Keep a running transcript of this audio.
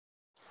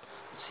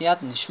Siyat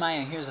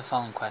Nishmaya, here's the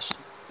following question.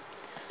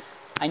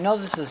 I know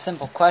this is a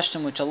simple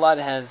question which a lot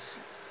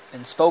has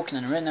been spoken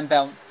and written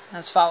about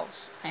as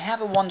follows. I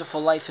have a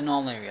wonderful life in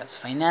all areas,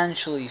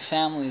 financially,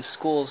 family,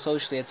 school,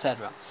 socially,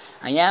 etc.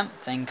 I am,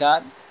 thank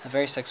God, a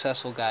very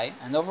successful guy,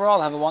 and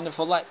overall have a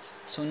wonderful life.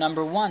 So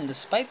number one,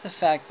 despite the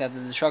fact that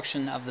the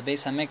destruction of the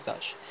Bais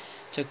Hamikdash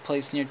took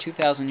place near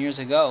 2,000 years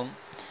ago,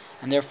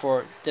 and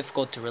therefore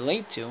difficult to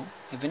relate to,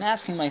 I've been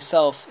asking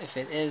myself if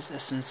it is a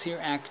sincere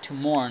act to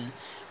mourn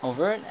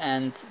over it,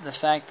 and the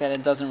fact that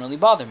it doesn't really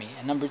bother me.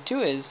 And number two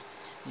is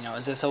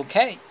this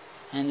okay?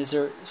 And is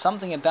there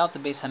something about the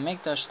Beit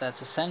Hamikdash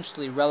that's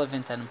essentially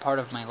relevant and part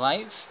of my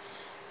life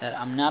that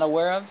I'm not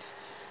aware of?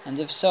 And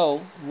if so,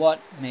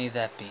 what may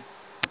that be?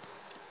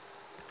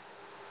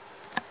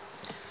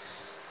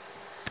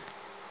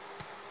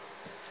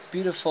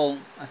 Beautiful,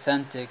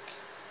 authentic,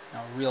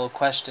 real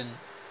question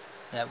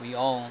that we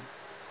all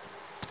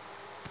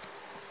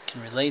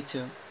can relate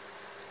to.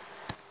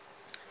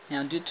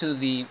 Now, due to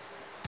the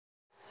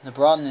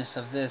broadness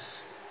of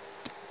this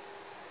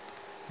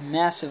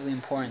massively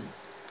important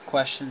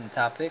question and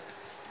topic,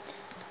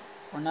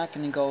 we're not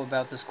going to go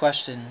about this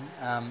question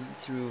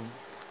through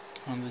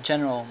the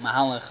general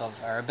mahalach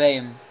of our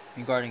Rebbeim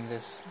regarding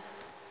this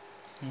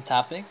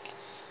topic,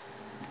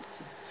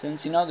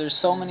 since there's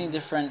so many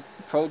different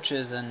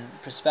approaches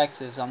and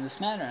perspectives on this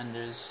matter, and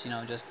there's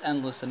just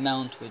endless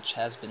amount which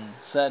has been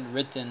said,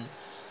 written,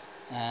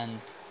 and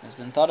has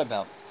been thought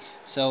about.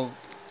 So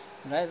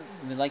what I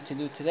would like to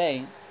do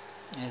today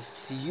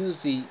is to use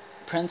the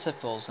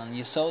principles and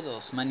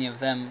yesodos, many of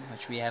them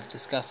which we have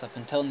discussed up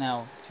until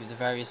now through the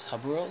various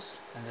chaburos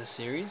in this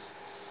series,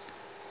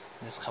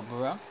 this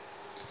chabura,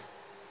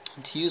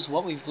 and to use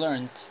what we've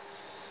learned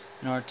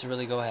in order to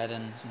really go ahead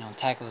and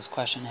tackle this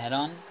question head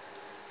on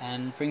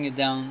and bring it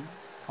down,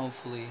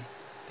 hopefully,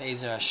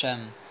 Be'ezer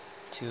Hashem,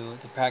 to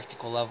the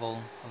practical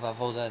level of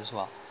avoda as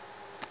well.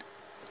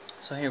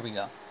 So here we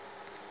go.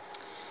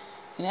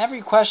 In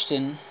every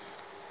question,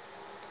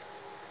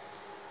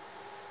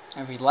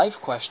 every life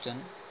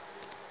question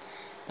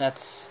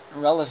that's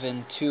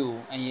relevant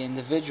to an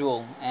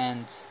individual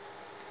and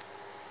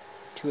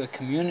to a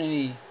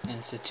community,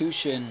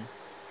 institution,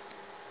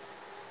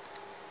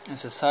 a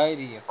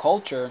society, a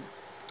culture,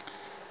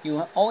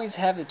 you always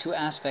have the two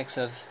aspects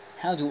of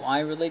how do I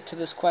relate to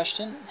this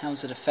question? How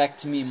does it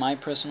affect me, my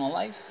personal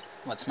life?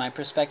 What's my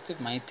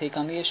perspective, my take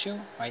on the issue,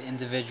 right,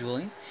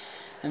 individually?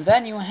 And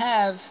then you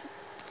have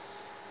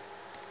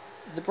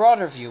the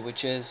broader view,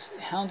 which is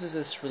how does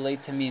this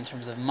relate to me in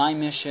terms of my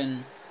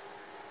mission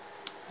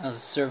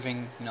as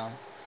serving,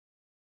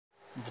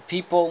 the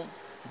people,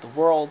 the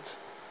world.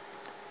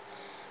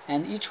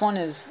 And each one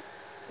is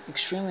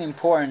extremely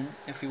important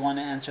if we want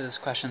to answer this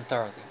question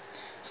thoroughly.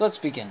 So let's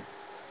begin.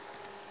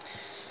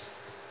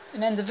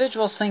 An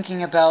individual's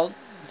thinking about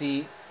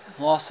the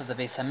loss of the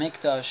Beit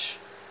Hamikdash,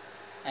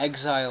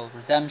 exile,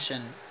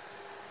 redemption,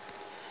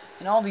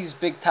 and all these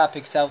big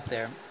topics out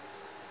there.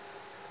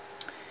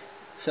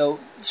 So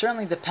it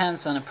certainly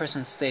depends on a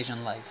person's stage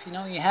in life.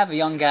 You have a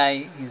young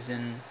guy, he's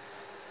in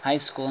high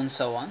school and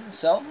so on.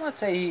 So let's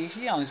say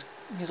he's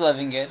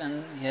living it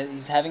and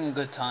he's having a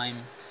good time.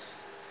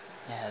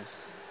 He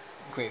has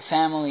a great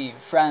family,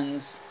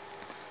 friends,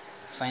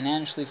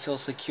 financially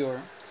feels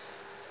secure,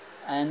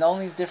 and all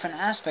these different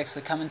aspects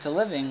that come into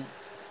living.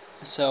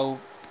 So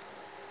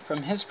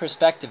from his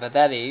perspective at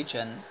that age,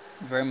 and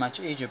very much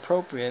age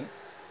appropriate,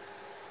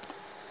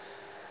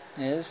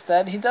 is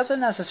that he doesn't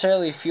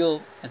necessarily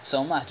feel it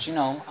so much.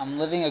 I'm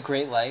living a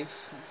great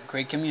life,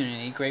 great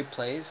community, great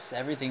place,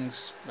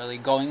 everything's really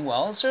going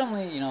well.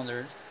 Certainly,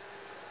 there are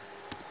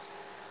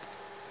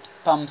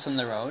bumps in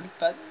the road,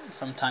 but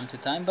from time to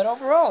time, but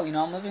overall,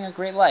 I'm living a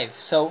great life.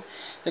 So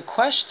the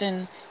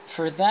question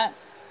for that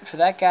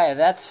guy at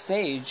that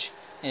stage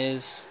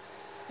is,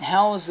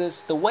 how is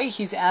this, the way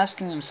he's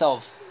asking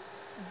himself,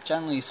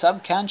 generally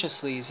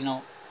subconsciously, is,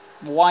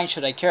 why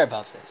should I care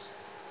about this?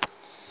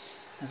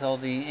 As all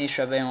the Eish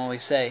Rabbeim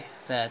always say,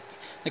 that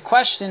the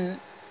question,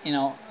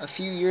 a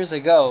few years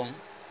ago,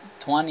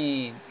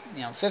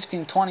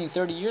 15, 20,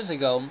 30 years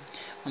ago,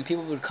 when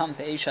people would come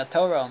to Eish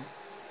Torah,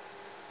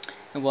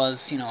 it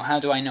was, how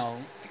do I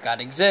know God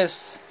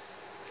exists?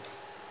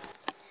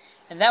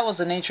 And that was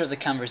the nature of the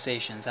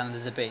conversations and the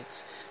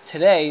debates.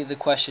 Today, the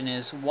question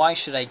is, why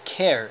should I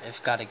care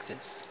if God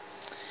exists?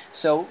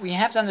 So we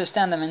have to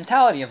understand the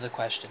mentality of the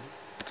question.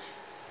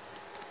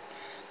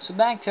 So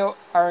back to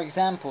our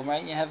example,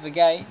 right? You have a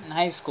guy in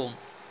high school.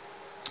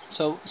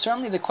 So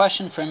certainly the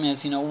question for him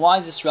is, why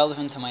is this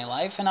relevant to my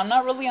life? And I'm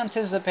not really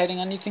anticipating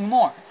anything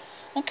more.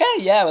 Okay,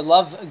 yeah, I would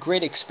love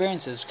great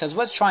experiences, because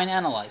let's try and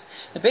analyze.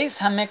 The Beit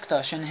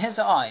Hamikdash, in his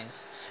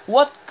eyes,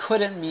 what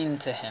could it mean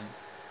to him?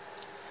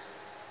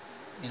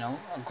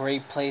 A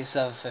great place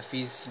of, if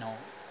he's,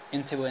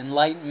 into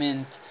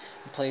enlightenment,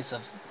 a place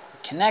of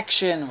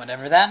connection,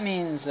 whatever that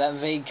means, that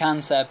vague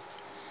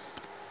concept.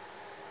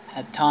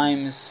 At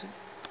times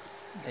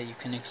that you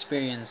can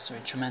experience a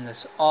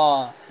tremendous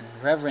awe and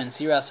reverence,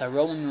 yiras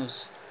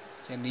haromimus,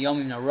 say the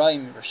Yomim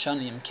Noraim, Rosh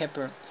Hashanah, Yom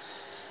Kippur.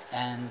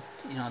 and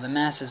the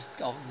masses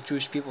of the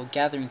Jewish people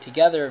gathering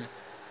together,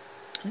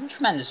 and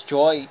tremendous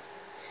joy,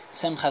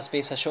 Simchas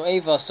Beis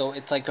HaShoeva. So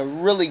it's like a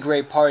really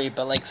great party,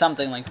 but like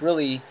something like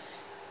really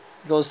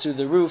goes through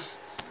the roof,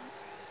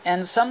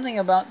 and something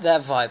about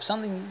that vibe,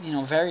 something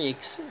very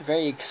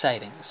very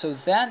exciting. So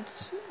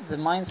that's the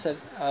mindset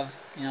of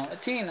a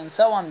teen and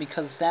so on,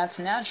 because that's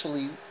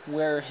naturally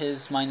where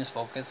his mind is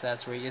focused.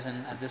 That's where he is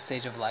at this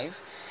stage of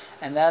life,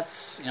 and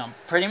that's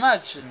pretty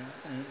much,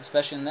 and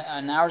especially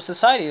in our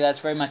society, that's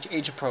very much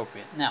age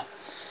appropriate. Now,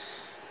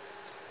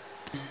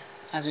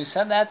 as we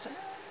said, that's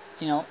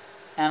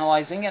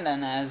analyzing it,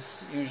 and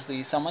as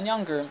usually someone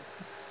younger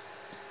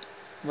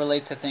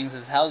relates to things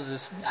as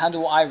how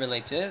do I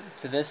relate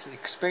to this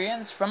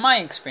experience from my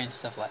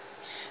experiences of life.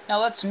 Now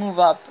let's move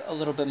up a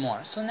little bit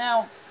more. So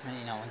now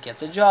he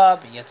gets a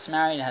job, he gets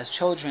married, has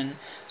children.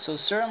 So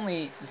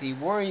certainly the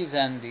worries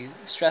and the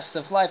stresses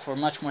of life are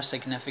much more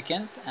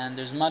significant, and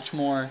there's much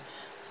more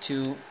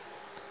to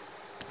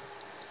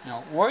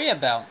worry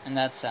about in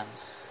that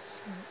sense.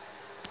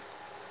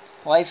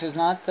 Life is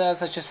not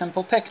such a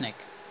simple picnic.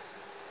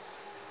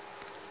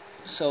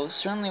 So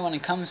certainly when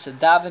it comes to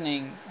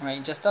davening, right,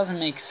 it just doesn't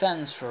make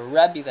sense for a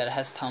Rebbe that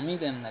has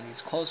Talmidim that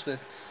he's close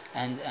with,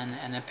 and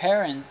a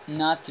parent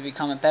not to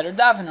become a better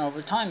davener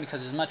over time,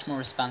 because there's much more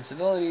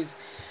responsibilities,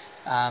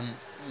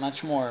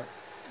 much more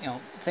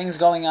things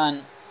going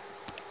on,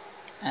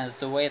 as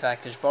the way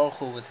that Akash Baruch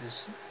Hu with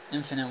his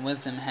infinite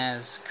wisdom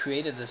has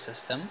created the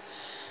system.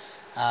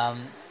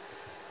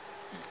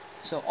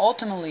 So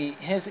ultimately,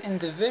 his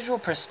individual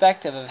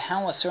perspective of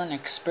how a certain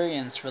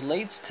experience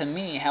relates to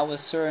me, how a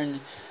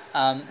certain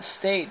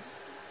state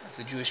of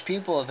the Jewish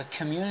people, of a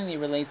community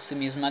relates to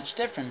me, is much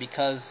different,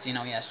 because he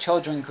has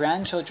children,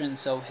 grandchildren,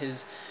 so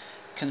his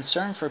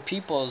concern for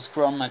people has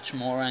grown much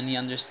more, and he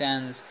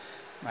understands,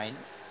 right,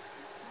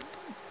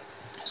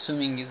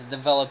 assuming he's a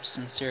developed,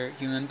 sincere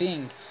human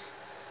being,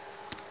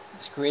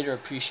 it's greater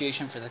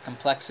appreciation for the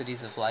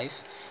complexities of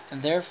life,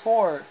 and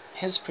therefore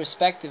his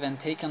perspective and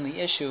take on the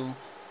issue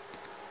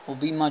will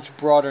be much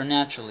broader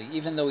naturally,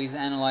 even though he's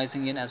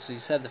analyzing it, as we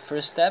said, the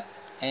first step,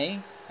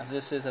 of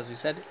this is, as we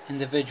said,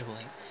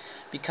 individually.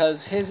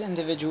 Because his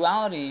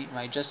individuality,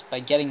 right, just by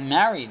getting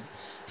married,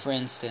 for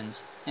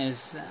instance,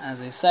 is, as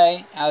they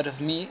say, out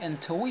of me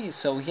into we.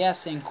 So he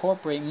has to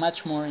incorporate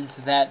much more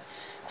into that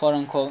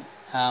quote-unquote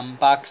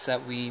box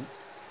that we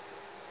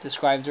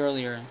described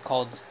earlier,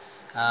 called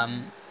the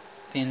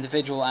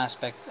individual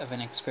aspect of an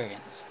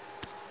experience.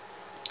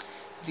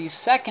 The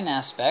second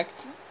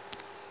aspect,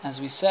 as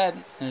we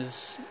said,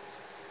 is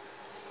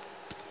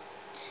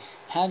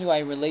how do I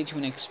relate to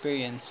an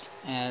experience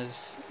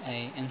as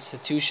an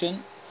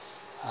institution,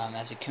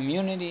 as a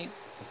community,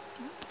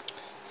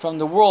 from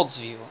the world's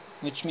view,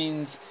 which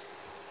means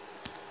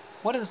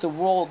what is the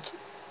world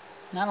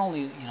not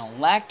only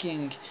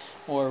lacking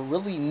or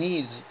really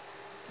needs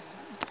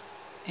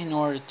in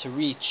order to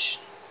reach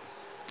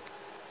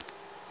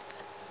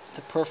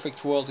the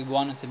perfect world we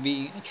want it to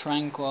be, a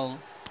tranquil,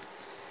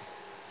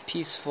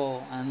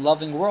 peaceful, and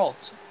loving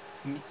world,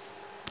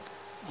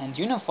 and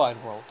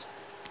unified world.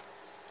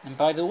 And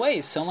by the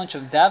way, so much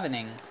of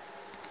davening,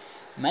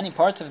 many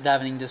parts of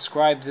davening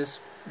describe this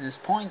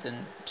point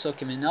in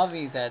Psukim and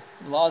Navi, that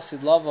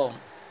La'asid Lavo,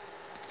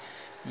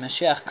 when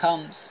Mashiach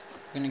comes,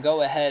 we're going to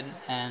go ahead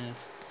and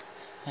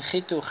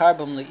Chitu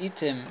Charbam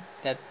Le'itim,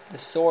 that the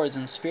swords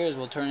and spears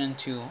will turn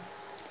into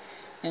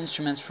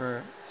instruments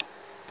for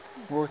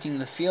working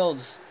the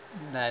fields,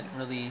 that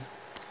really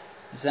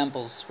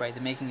resembles, right, the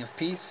making of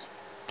peace,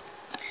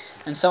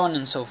 and so on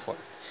and so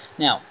forth.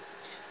 Now,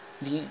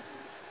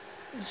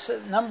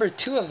 number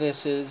two of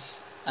this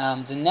is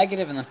the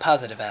negative and the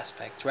positive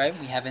aspect, right?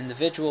 We have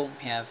individual,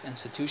 we have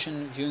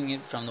institution, viewing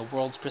it from the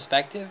world's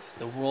perspective,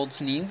 the world's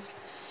needs.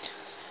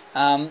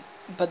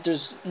 But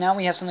now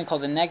we have something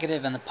called the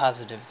negative and the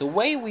positive. The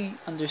way we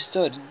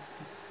understood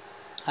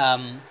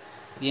the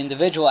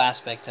individual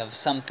aspect of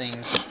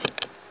something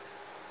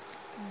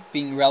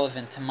being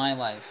relevant to my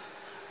life,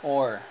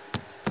 or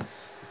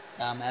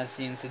as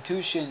the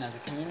institution, as a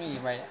community,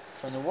 right,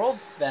 from the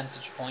world's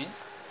vantage point,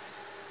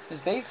 is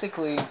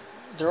basically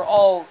they're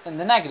all in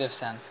the negative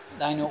sense.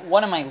 I know,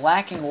 what am I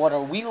lacking? What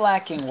are we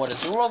lacking? What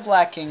is the world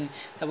lacking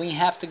that we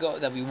have to go,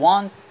 that we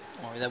want,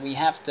 or that we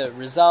have to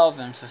resolve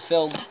and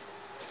fulfill?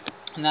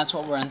 And that's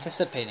what we're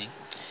anticipating.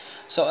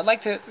 So I'd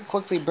like to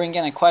quickly bring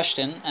in a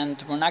question,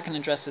 and we're not going to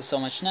address this so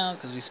much now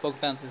because we spoke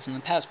about this in the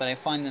past, but I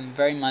find them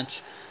very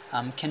much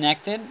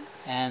connected,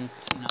 and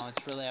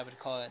it's really, I would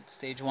call it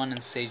stage 1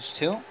 and stage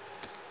 2.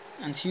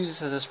 And to use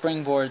this as a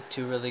springboard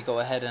to really go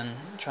ahead and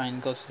try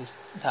and go through this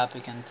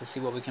topic and to see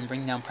what we can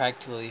bring down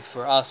practically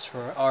for us,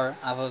 for our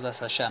Avodas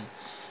Hashem,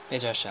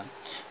 Be'ez Hashem.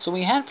 So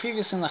we had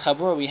previously in the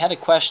Chabur, we had a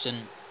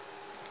question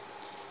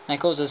that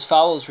goes as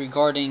follows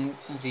regarding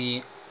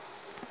the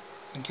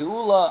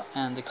Geula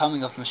and the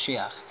coming of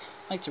Mashiach.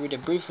 I'd like to read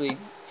it briefly.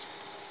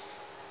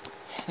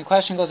 The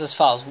question goes as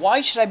follows: why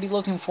should I be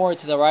looking forward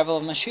to the arrival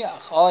of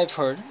Mashiach? All I've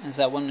heard is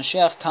that when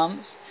Mashiach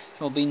comes,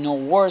 will be no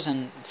wars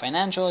and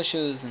financial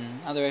issues and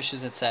other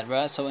issues,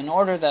 etc. So in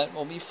order that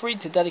we'll be free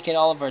to dedicate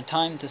all of our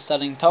time to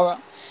studying Torah,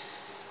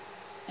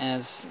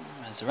 as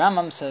the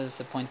Rambam says,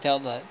 to point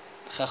out that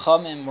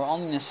Chachamim were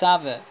only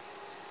nesave,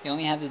 they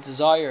only had the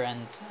desire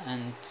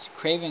and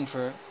craving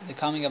for the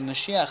coming of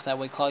Mashiach, that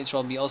way Klal Yisrael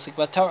will be osik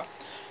b'Torah.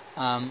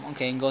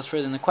 Okay, and goes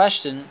further in the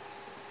question,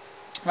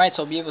 right,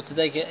 so we'll be able to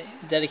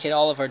dedicate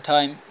all of our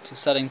time to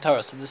studying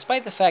Torah. So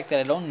despite the fact that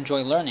I don't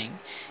enjoy learning,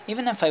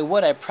 even if I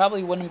would, I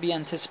probably wouldn't be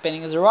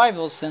anticipating his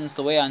arrival, since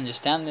the way I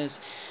understand this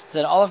is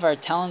that all of our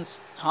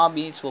talents,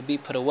 hobbies will be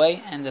put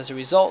away, and as a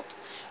result,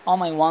 all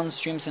my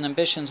wants, dreams, and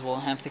ambitions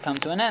will have to come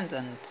to an end,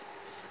 and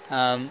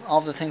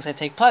all the things I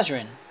take pleasure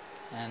in,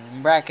 and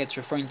in brackets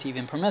referring to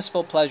even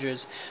permissible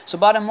pleasures. So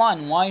bottom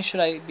line, why should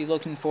I be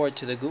looking forward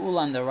to the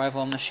Geula and the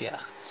arrival of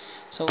Mashiach?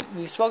 So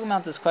we've spoken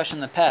about this question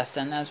in the past,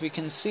 and as we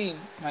can see,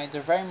 right, they're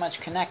very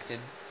much connected.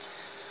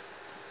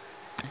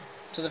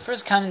 So the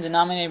first common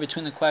denominator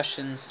between the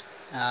questions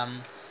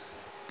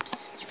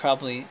is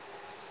probably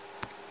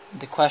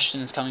the question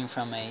is coming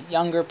from a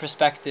younger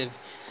perspective,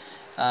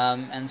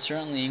 and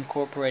certainly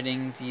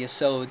incorporating the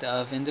yesod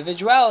of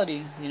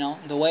individuality,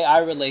 the way I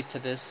relate to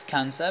this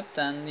concept,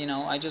 and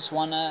I just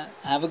want to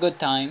have a good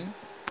time.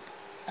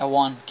 I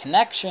want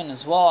connection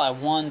as well. I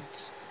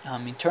want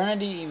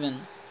eternity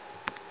even.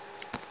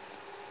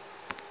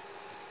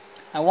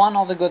 I want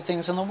all the good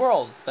things in the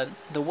world, but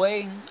the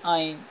way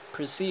I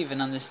perceive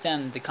and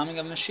understand the coming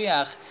of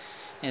Mashiach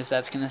is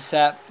that's going to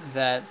set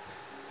that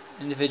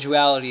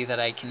individuality that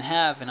I can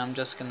have, and I'm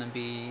just going to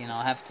be,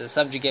 have to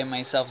subjugate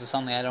myself to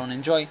something I don't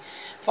enjoy.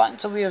 Fine,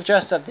 so we have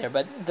addressed that there,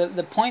 but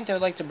the point I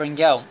would like to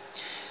bring out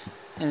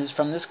is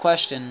from this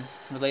question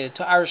related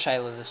to our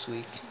Shaila this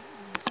week,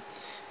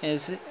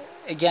 is,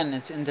 again,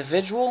 it's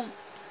individual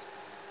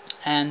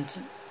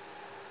and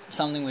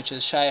something which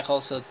is shaykh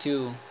also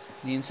to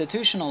the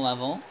institutional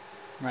level,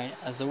 right,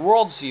 as the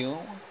world's view,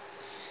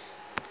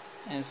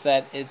 is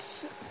that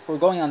we're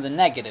going on the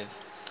negative,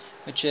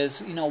 which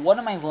is, what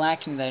am I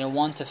lacking that I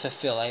want to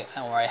fulfill?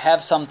 Or I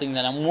have something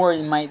that I'm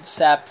worried might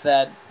sap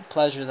that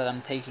pleasure that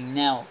I'm taking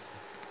now.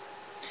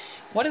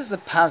 What is the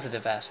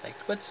positive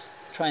aspect? Let's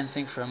try and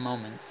think for a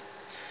moment.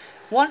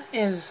 What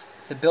is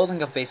the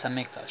building of Beit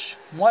Hamikdash?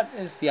 What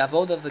is the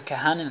avodah of the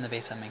Kahanim in the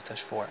Beit Hamikdash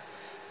for?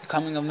 The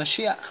coming of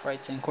Mashiach,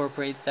 right, to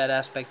incorporate that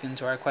aspect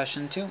into our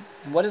question too.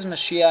 And what is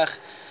Mashiach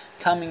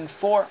coming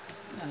for?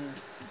 And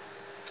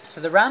so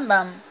the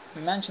Rambam,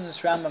 we mentioned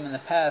this Rambam in the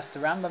past, the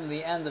Rambam,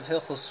 the end of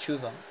Hilchos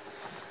Tshuva.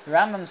 The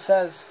Rambam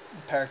says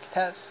in Perek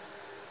Tes,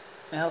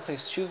 in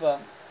Hilchos Tshuva,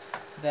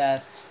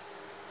 that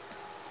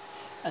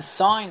a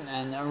sign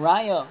and a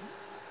raya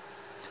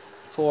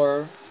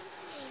for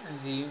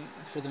the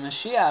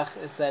Mashiach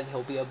is that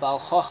he'll be a Baal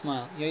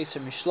Chochma,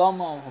 Yoser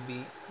Mishlomo, he'll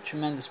be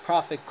tremendous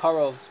prophet,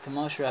 Karov to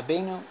Moshe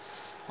Rabbeinu,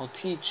 will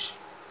teach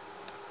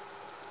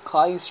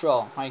Klal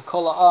Yisrael, right,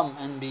 Kol Ha'am,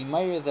 and be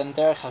more than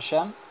Derech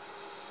Hashem.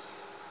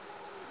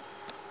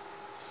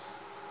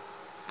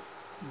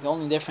 The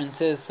only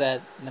difference is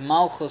that the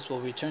Malchus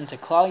will return to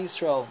Klal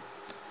Yisrael,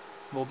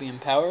 will be in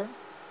power.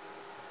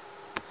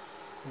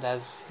 And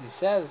as he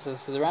says,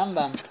 as the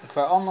Rambam,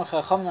 Kvar Omer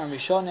Chacham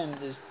Rishonim,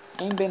 there's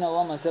Ein Bein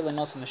Olam Hazeh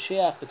Le'Mos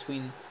Mashiach,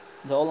 between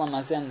the Olam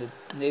Hazeh and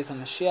the days of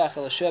Mashiach,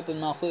 Elasheb and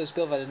Malchus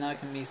Bilvad,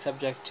 not going to be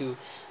subject to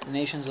the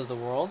nations of the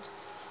world.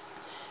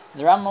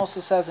 The Rambam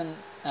also says in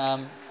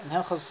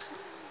Hilchos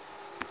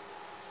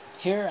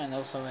here, and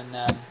also in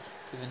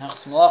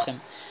Hilchos Malachim,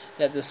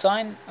 that the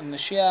sign of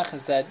Mashiach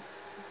is that,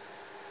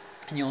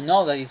 and you'll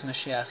know that he's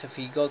Mashiach if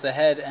he goes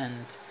ahead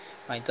and,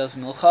 right, does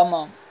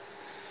Milchama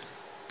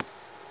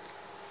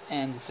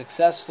and is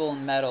successful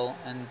in battle,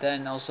 and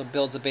then also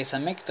builds a Bais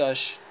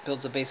Hamikdash,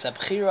 builds a Bais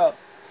Abchira,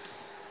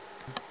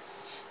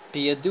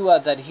 be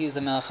Yadua that he is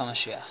the Melech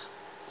HaMashiach.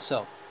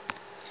 So,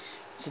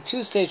 it's a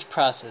two-stage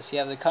process. You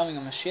have the coming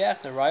of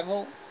Mashiach, the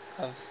arrival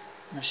of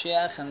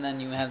Mashiach, and then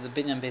you have the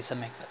Binyan Bais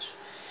Hamikdash.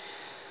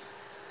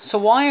 So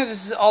why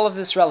is all of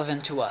this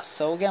relevant to us?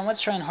 So again,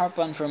 let's try and harp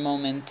on for a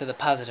moment to the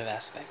positive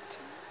aspect.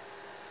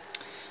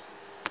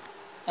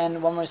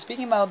 And when we're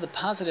speaking about the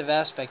positive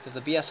aspect of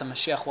the Bias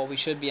HaMashiach, what we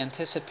should be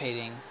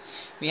anticipating,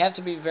 we have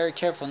to be very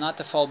careful not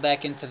to fall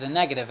back into the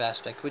negative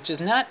aspect, which is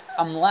not,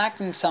 I'm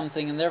lacking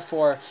something, and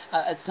therefore,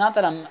 it's not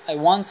that I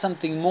want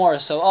something more,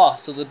 so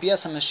the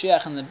Bias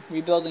HaMashiach and the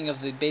rebuilding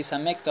of the Beit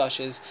Hamikdash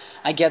is,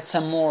 I get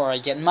some more, I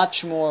get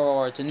much more,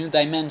 or it's a new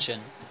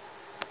dimension.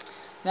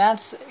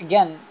 That's,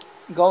 again,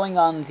 going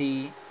on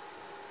the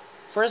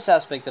first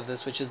aspect of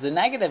this, which is the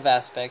negative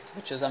aspect,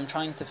 which is I'm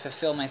trying to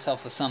fulfill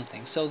myself with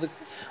something. So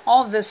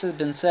all of this has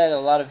been said, a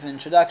lot of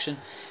introduction,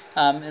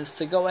 is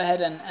to go ahead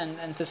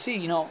and to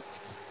see,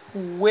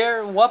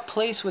 what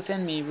place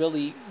within me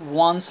really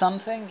wants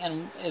something,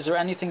 and is there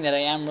anything that I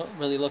am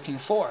really looking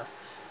for?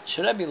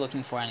 Should I be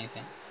looking for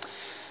anything?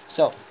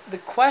 So the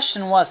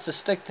question was, to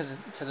stick to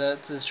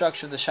the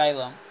structure of the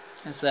Shaila,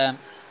 is that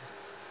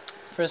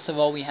first of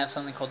all we have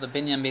something called the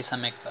Binyan Bais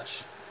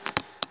Hamikdash.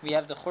 We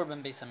have the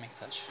Churban Bais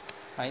Hamikdash,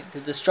 right? The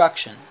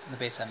destruction of the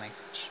Beit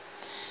Hamikdash.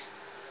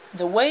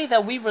 The way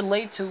that we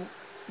relate to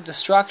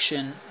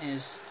destruction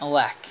is a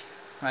lack,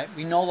 right?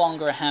 We no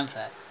longer have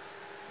that.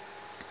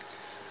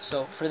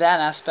 So for that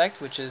aspect,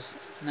 which is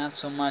not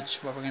so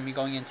much what we're going to be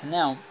going into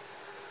now,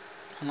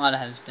 a lot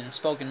has been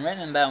spoken,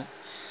 written about,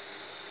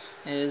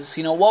 is,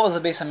 what was the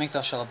Beit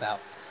Hamikdash all about?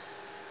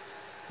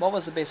 What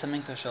was the Beit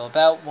Hamikdash all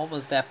about? What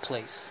was that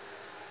place?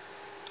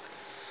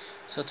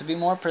 So to be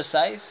more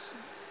precise,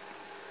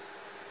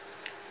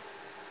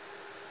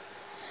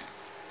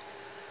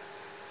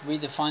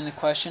 redefine the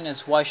question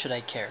as, why should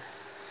I care?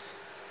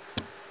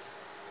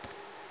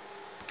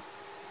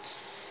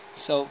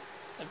 So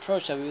the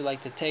approach that we would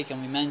like to take,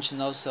 and we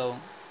mentioned also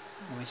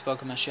when we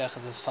spoke of Mashiach,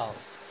 is as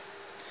follows.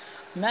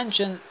 We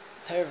mentioned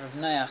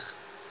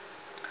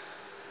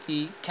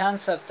the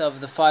concept of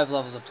the 5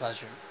 levels of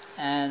pleasure,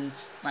 and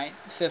right,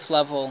 fifth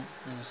level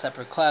in a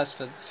separate class,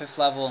 but the fifth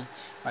level,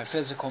 right,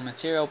 physical,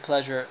 material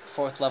pleasure,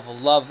 fourth level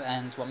love,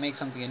 and what makes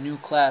something a new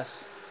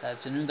class,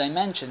 that's a new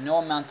dimension. No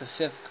amount of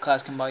fifth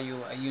class can buy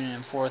you a unit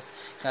in fourth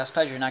class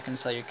pleasure. You're not going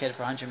to sell your kid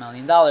for $100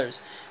 million,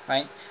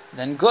 right?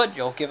 Then good,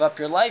 you'll give up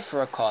your life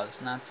for a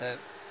cause, not to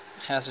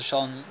chas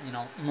v'shalom,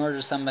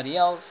 murder somebody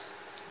else.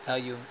 Tell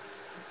you,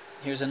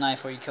 here's a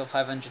knife, or you kill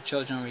 500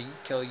 children, or you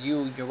kill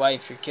you, your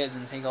wife, your kids,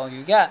 and take all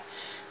you got.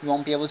 You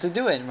won't be able to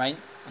do it, right?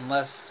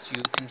 Unless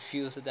you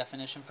confuse the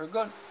definition for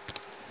good.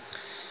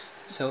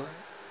 So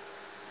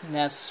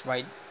that's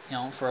right,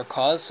 for a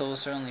cause. So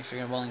certainly, if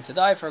you're willing to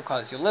die for a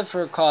cause, you'll live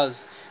for a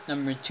cause.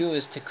 Number 2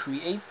 is to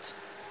create.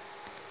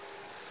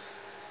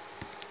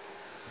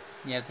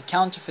 You have the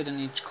counterfeit in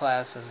each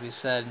class, as we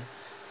said.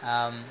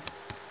 The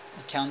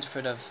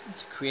counterfeit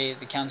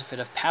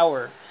of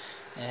power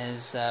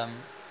is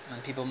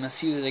when people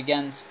misuse it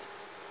against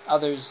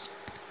others.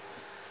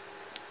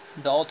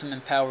 The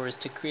ultimate power is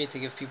to create, to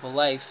give people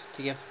life,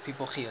 to give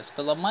people chiyus.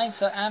 But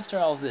lamaisa, after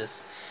all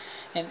this,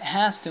 it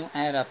has to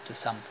add up to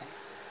something.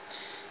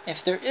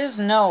 If there is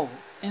no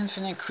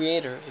infinite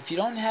creator, if you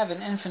don't have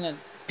an infinite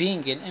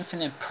being, an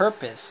infinite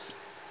purpose,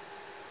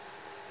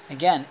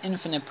 again,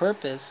 infinite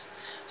purpose,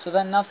 so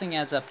then nothing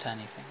adds up to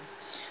anything.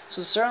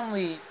 So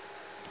certainly,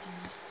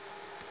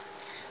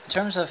 in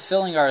terms of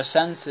filling our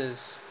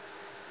senses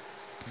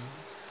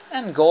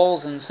and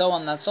goals and so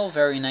on, that's all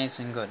very nice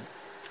and good.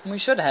 And we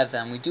should have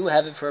them. We do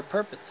have it for a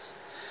purpose.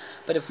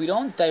 But if we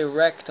don't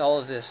direct all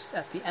of this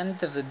at the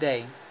end of the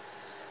day,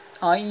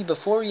 i.e.,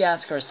 before we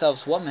ask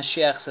ourselves what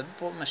Mashiach's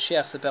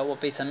about, what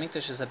Beit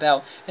Hamikdash is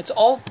about, it's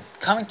all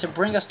coming to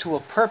bring us to a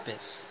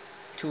purpose,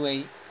 to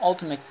a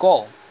ultimate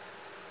goal.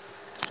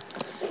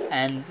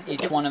 And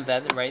each one of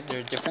that, right, there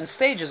are different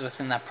stages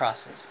within that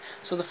process.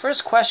 So the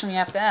first question we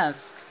have to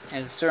ask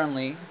is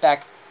certainly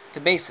back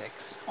to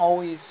basics.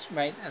 Always,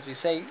 right, as we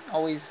say,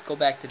 always go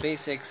back to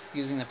basics,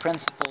 using the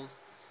principles.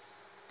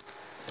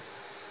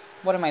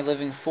 What am I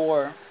living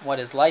for? What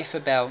is life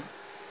about?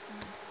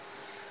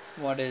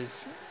 What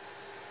is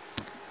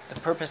the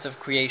purpose of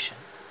creation?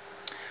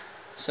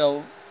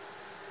 So,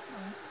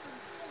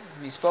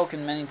 we've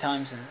spoken many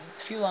times in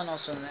Tefillah and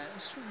also in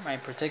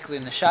right, particularly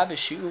in the Shabbos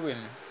Shiurim,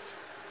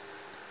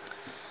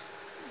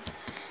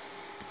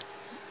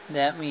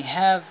 that we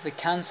have the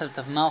concept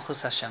of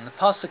Malchus Hashem. The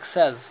pasuk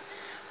says,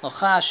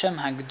 "L'cha Hashem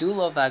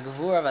hagdula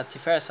v'agvura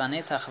v'tiferes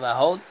v'netzach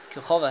v'hod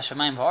kichol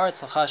v'shamayim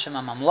v'aretz l'cha Hashem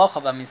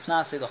ha'mamlocha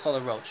v'misnasi l'chol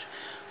ha'rosh."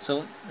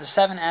 So the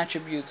 7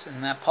 attributes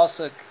in that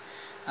pasuk,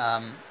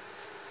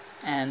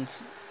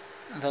 and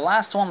the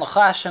last one,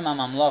 "L'cha Hashem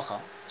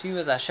ha'mamlocha." To you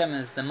as Hashem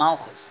is the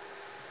Malchus.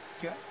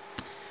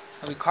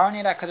 We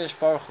carnate HaKadosh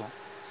Baruch Hu.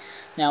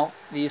 Now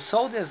the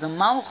yesod is the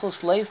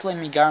Malchus leis le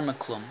migar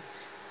meklum.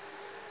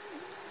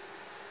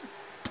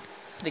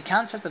 The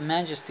concept of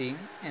majesty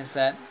is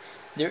that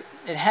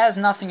it has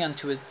nothing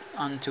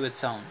unto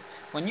its own.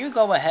 When you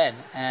go ahead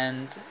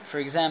and, for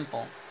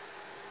example,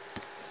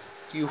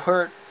 you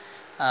hurt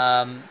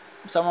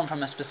someone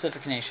from a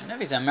specific nation, if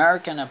he's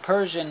American, a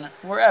Persian,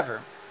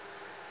 wherever,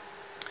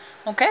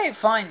 okay,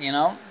 fine,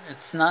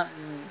 it's not,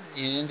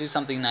 you didn't do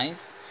something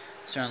nice,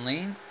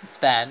 certainly, it's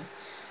bad.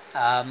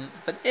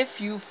 But if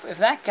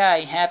that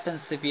guy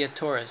happens to be a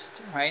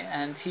tourist, right,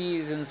 and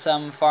he's in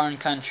some foreign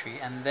country,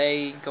 and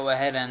they go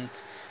ahead and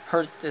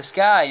hurt this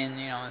guy in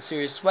a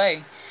serious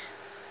way,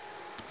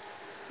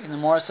 even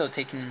more so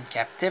taken in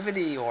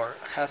captivity or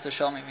chas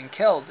v'shalom even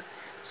killed,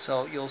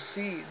 so you'll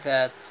see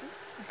that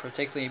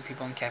particularly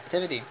people in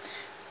captivity,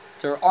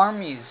 there are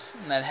armies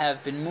that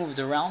have been moved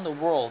around the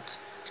world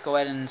to go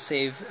ahead and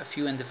save a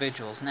few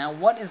individuals. Now,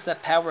 what is the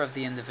power of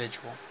the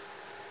individual?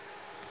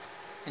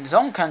 In his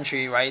own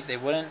country, right, they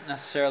wouldn't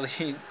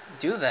necessarily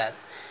do that,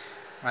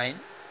 right?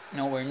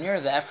 Nowhere near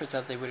the efforts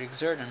that they would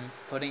exert in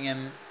putting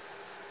him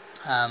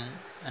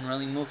and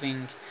really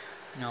moving,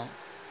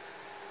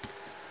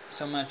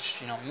 so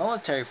much,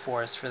 military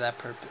force for that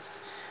purpose.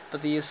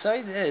 But the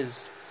aside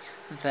is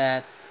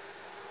that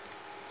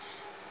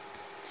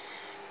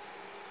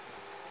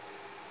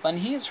when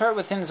he is hurt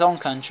within his own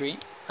country,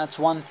 that's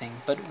one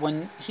thing. But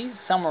when he's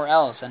somewhere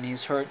else and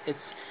he's hurt,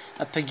 it's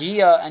a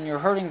pagia, and you're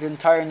hurting the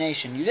entire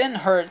nation. You didn't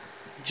hurt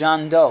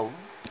John Doe,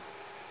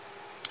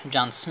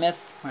 John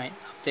Smith, right?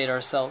 Update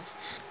ourselves.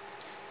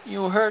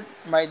 you hurt,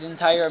 right, the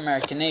entire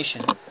American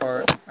nation,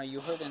 or right,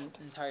 you hurt an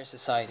entire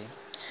society.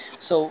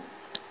 So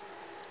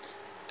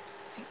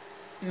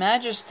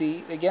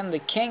majesty, again, the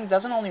king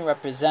doesn't only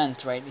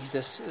represent, right, he's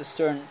a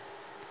certain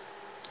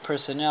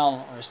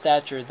personnel or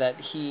stature that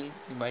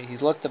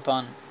he's looked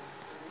upon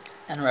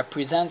and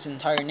represents the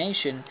entire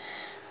nation.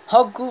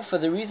 Hagu, for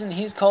the reason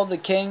he's called the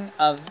king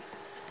of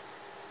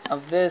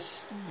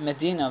this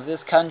Medina, of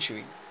this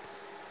country.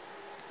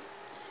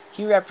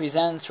 He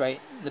represents,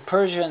 right, the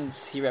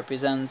Persians, he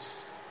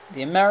represents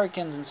the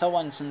Americans, and so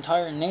on, this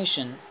entire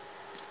nation.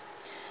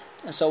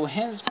 And so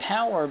his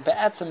power,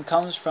 Be'etzim,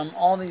 comes from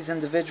all these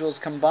individuals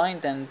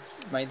combined, and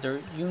right, they're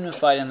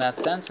unified in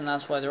that sense, and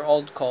that's why they're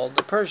all called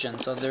the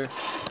Persians. So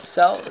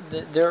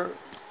their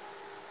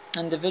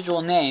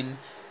individual name,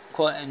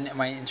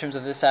 right, in terms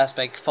of this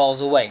aspect,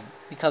 falls away,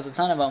 because it's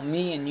not about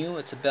me and you,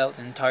 it's about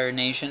the entire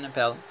nation,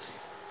 about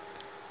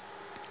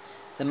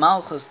the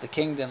Malchus, the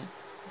kingdom,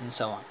 and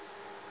so on.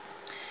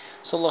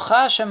 So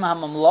L'cha Hashem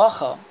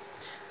HaMamlacha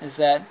is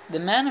that the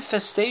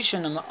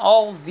manifestation of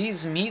all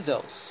these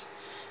midos,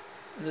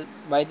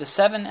 the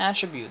 7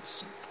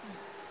 attributes,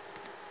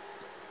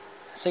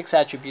 6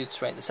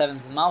 attributes, right, the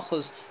 7th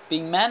Malchus,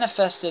 being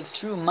manifested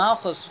through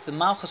Malchus, the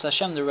Malchus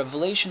Hashem, the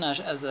revelation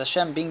as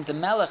Hashem being the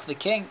Melech, the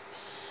king,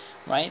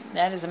 right,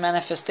 that is a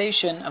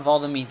manifestation of all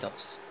the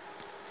midos.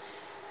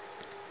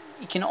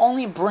 You can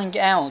only bring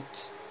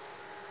out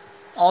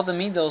all the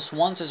midos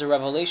once there's a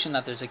revelation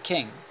that there's a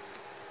king.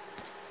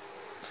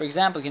 For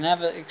example, you can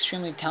have an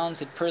extremely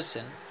talented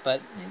person,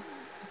 but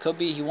it could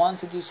be he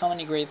wants to do so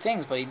many great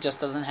things, but he just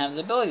doesn't have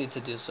the ability to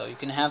do so. You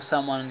can have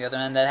someone on the other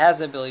hand that has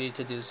the ability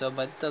to do so,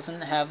 but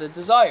doesn't have the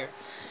desire.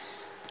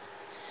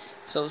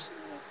 So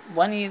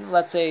when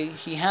let's say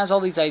he has all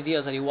these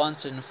ideas that he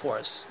wants to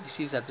enforce, he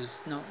sees that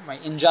there's no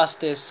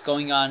injustice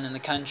going on in the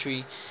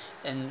country,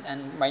 and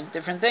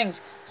different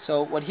things.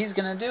 So what he's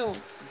going to do,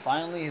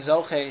 finally,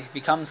 he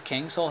becomes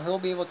king, so he'll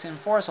be able to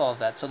enforce all of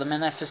that. So the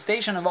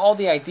manifestation of all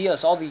the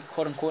ideas, all the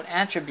quote-unquote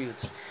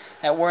attributes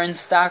that were in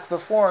stock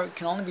before,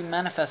 can only be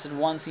manifested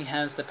once he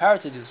has the power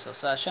to do so.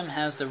 So Hashem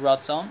has the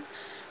ratzon,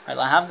 right?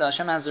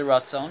 Hashem has the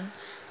ratzon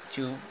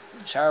to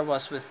shower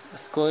us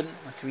with good,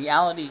 with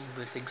reality,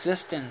 with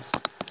existence.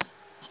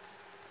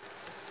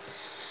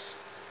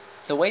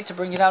 The way to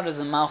bring it out is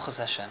the Malchus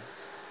Hashem.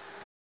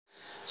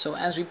 So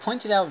as we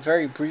pointed out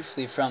very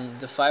briefly from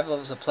the 5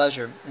 levels of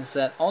pleasure, is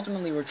that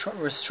ultimately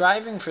we're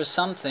striving for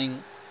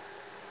something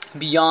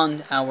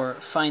beyond our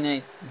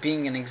finite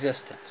being and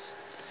existence.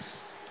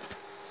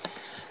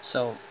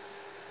 So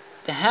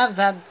to have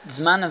that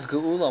Zman of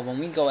Geula, when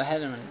we go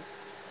ahead and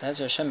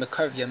Be'ezer Hashem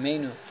B'Karv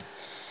Yameinu,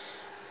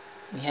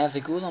 we have the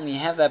Geula, and we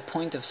have that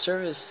point of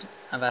service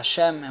of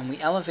Hashem, and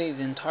we elevate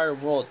the entire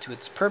world to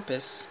its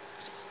purpose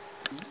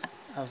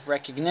of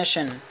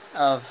recognition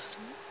of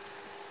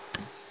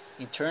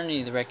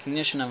eternity, the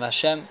recognition of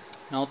Hashem,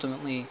 and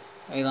ultimately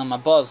Eilam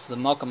Abaz, the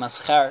Makam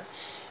Aschar,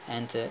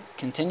 and to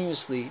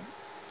continuously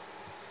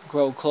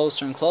grow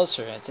closer and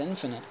closer, it's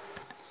infinite,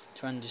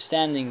 to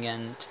understanding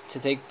and to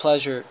take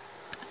pleasure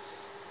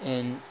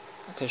in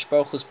Akash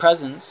Baruch Hu's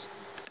presence.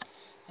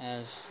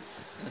 As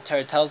the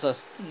Torah tells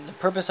us, the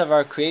purpose of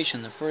our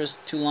creation, the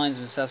first 2 lines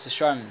of Mesas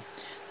Yesharim,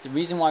 the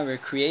reason why we're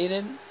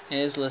created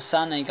is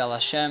L'sanei Gal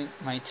Hashem,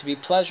 right, to be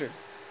pleasured.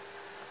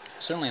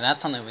 Certainly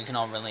that's something we can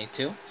all relate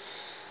to.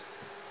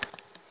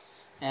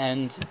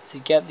 And to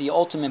get the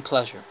ultimate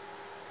pleasure,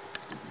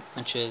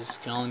 which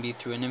can only be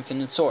through an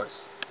infinite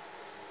source.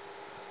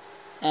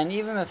 And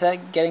even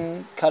without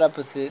getting caught up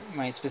with the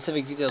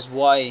specific details,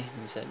 why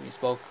we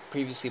spoke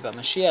previously about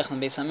Mashiach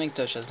and Bais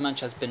Hamikdash, as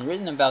much has been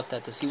written about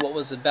that, to see what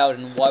was about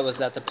and why was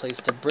that the place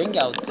to bring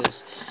out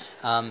this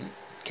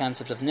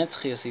concept of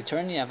Nitzchius,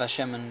 eternity of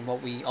Hashem, and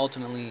what we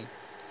ultimately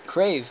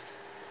crave,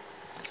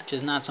 which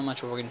is not so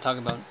much what we're going to talk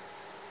about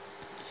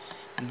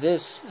in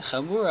this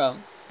Chabura,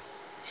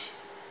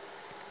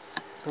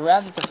 but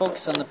rather to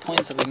focus on the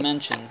points that we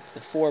mentioned,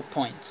 the 4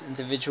 points: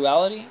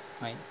 individuality,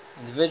 right?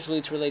 Individually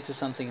to relate to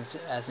something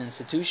as an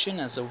institution,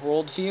 as a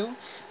worldview;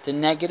 the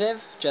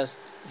negative, just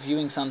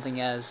viewing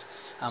something as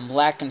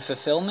lack and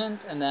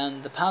fulfillment; and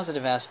then the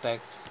positive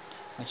aspect,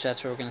 which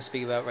that's what we're going to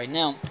speak about right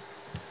now,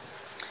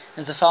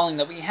 is the following: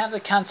 that we have the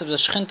concept of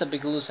Shechinta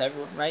B'Gelus,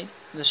 right?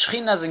 The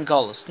Shechina is in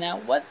Golus.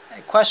 Now,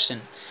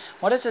 question?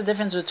 What is the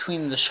difference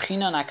between the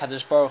Shechina and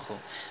HaKadosh Baruch Hu?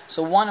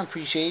 So one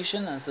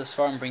appreciation, as this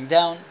farm bring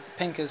down,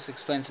 Pinkus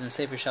explains in the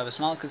Sefer Shabbos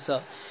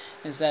Malkusa,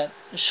 is that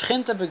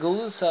Shechinta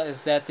B'Gelusa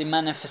is that the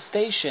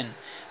manifestation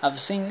of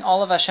seeing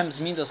all of Hashem's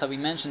midos that we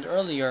mentioned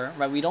earlier,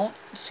 right? We don't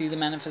see the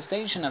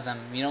manifestation of them.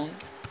 We don't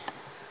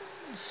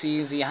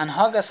see the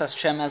Hanhagas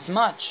Hashem as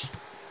much.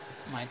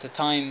 Right? It's a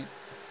time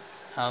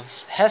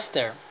of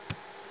Hester.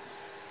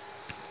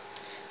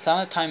 It's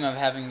not a time of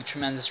having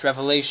tremendous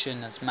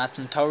revelation as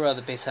Matan Torah,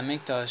 the Beit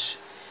Hamikdash,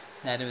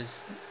 that it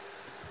was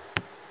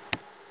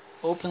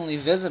openly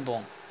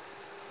visible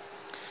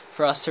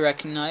for us to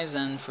recognize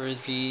and for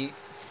the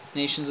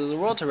nations of the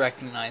world to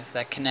recognize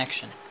that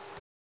connection.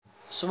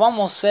 So one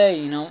will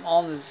say,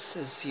 all this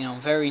is,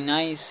 very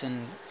nice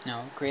and,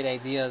 great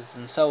ideas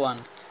and so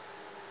on.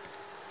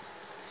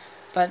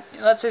 But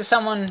let's say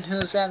someone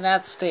who's at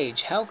that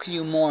stage, how could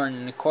you mourn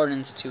in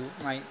accordance to,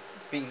 right,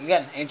 being,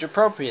 again, age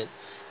appropriate?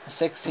 A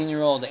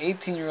 16-year-old, an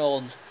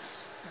 18-year-old,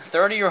 a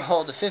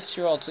 30-year-old, a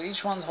 50-year-old, so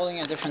each one's holding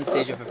a different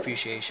stage of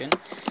appreciation.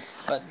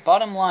 But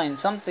bottom line,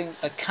 something,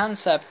 a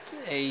concept,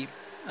 a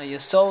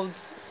yesod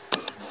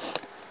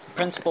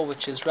principle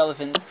which is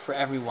relevant for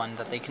everyone,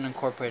 that they can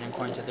incorporate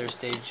according to their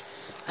stage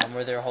and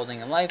where they're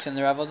holding in life and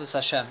their avodas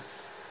Hashem.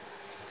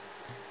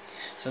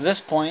 So at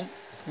this point,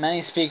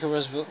 many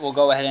speakers will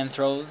go ahead and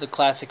throw the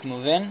classic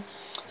move in.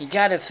 You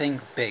gotta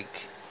think big.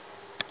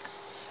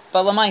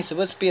 But Lamaisa,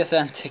 let's be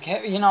authentic.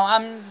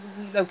 I'm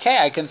okay,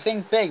 I can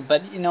think big,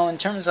 but in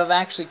terms of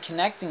actually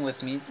connecting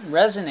with me,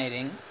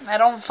 resonating, I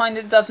don't find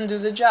it doesn't do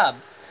the job.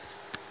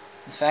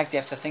 In fact, you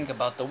have to think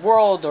about the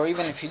world, or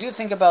even if you do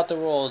think about the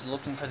world,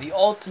 looking for the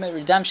ultimate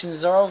redemption.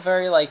 These are all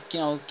very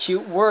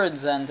cute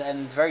words and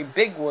very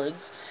big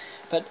words.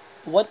 But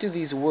what do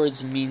these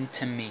words mean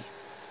to me?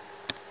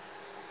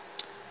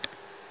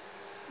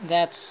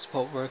 That's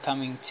what we're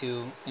coming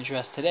to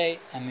address today.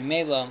 And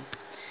Mimela,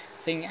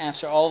 I think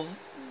after all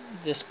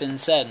this been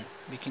said,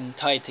 we can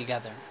tie it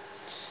together.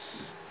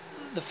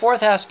 The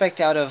fourth aspect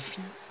out of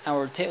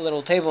our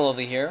little table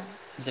over here,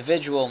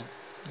 individual,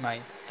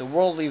 right, the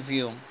worldly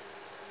view.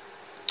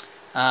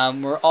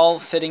 We're all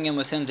fitting in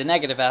within the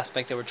negative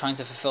aspect that we're trying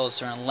to fulfill a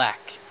certain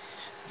lack.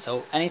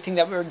 So anything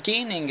that we're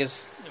gaining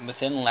is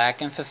within lack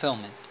and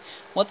fulfillment.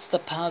 What's the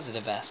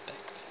positive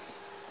aspect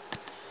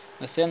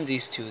within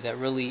these two that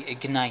really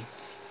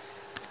ignite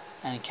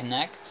and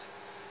connect?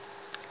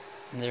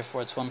 And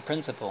therefore it's one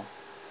principle.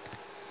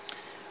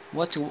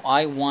 What do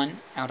I want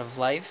out of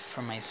life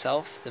for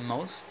myself the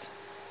most?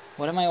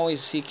 What am I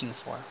always seeking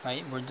for,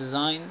 right? We're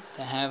designed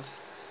to have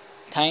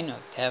tainuk,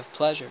 to have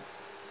pleasure.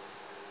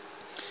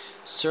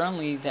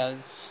 Certainly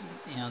that's,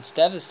 it's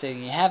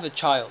devastating. You have a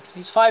child.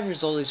 He's 5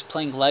 years old, he's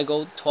playing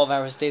Lego 12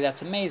 hours a day.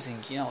 That's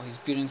amazing.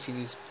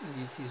 He's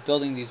he's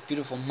building these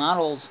beautiful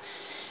models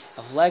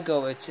of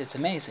Lego. It's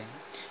amazing.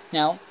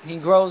 Now, he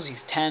grows,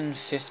 he's 10,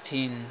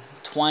 15,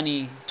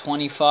 20,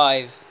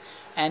 25,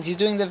 and he's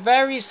doing the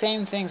very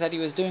same things that he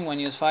was doing when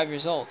he was 5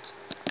 years old.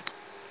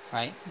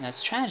 Right? And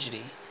that's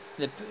tragedy.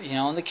 The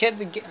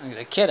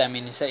kid, I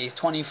mean, he's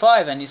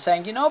 25, and he's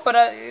saying,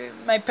 but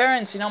my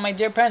parents, my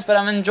dear parents, but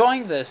I'm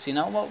enjoying this,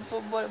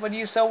 what are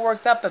you so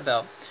worked up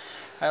about?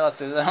 Right, let's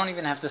say, I don't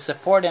even have to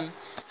support him.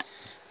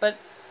 But,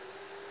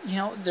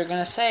 they're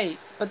going to say,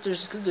 but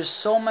there's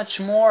so much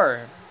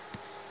more,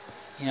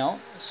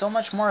 so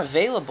much more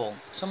available,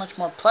 so much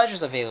more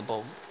pleasures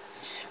available.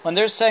 When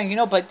they're saying,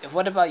 but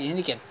what about, you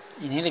need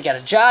to get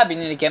a job, you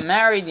need to get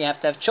married, you have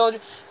to have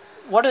children.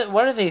 What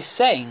are they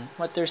saying?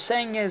 What they're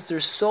saying is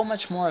there's so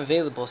much more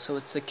available. So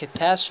it's a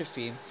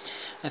catastrophe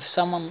if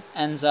someone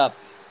ends up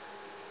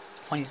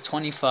when he's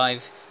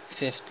 25,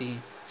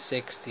 50,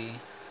 60,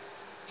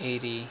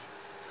 80,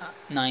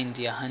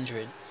 90,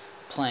 100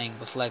 playing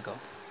with Lego.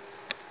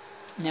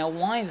 Now,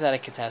 why is that a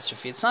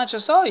catastrophe? It's not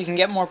just, you can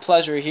get more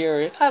pleasure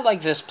here. I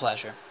like this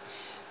pleasure.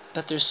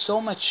 But there's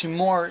so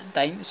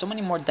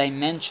many more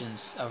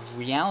dimensions of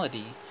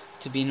reality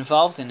to be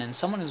involved in, and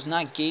someone who's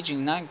not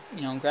gauging, not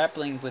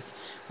grappling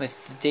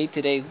with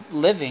day-to-day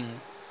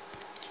living,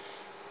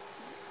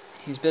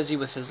 he's busy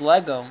with his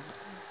Lego.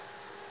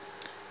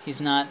 He's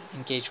not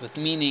engaged with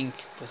meaning,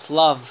 with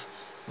love,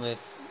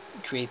 with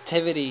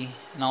creativity,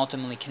 and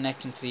ultimately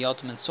connecting to the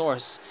ultimate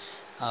source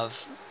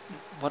of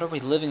what are we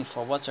living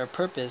for, what's our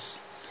purpose.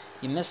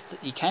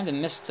 You kind of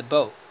missed the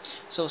boat.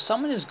 So if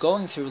someone is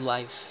going through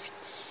life,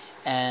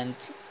 and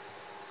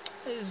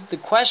the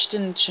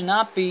question should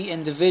not be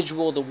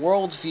individual, the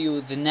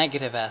worldview, the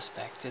negative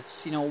aspect.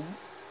 It's,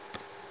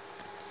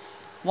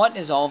 what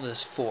is all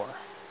this for?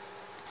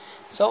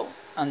 So,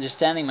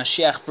 understanding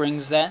Mashiach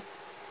brings that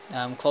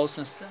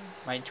closeness,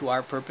 right, to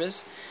our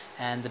purpose,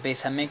 and the Beit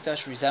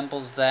Hamikdash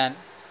resembles that,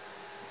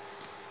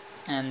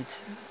 and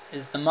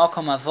is the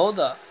Makom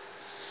Avoda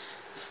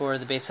for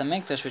the Beit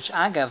Hamikdash, which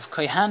Agav,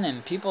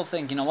 Kohanim, people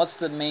think, what's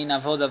the main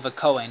avoda of a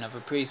Kohen, of a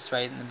priest,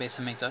 right, in the Beit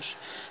Hamikdash?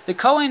 The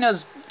Kohen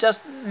is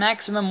just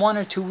maximum 1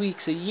 or 2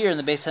 weeks a year in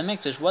the Beit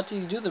Hamikdash. What do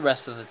you do the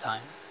rest of the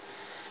time?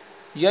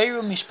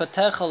 Yoiru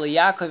mishpatecha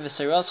liYaakov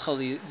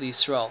v'seiroscha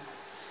liYisrael.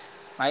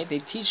 Right? They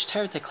teach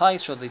Torah to Klal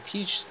Yisrael. They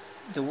teach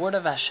the word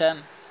of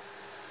Hashem.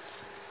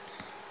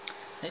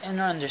 The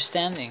inner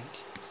understanding.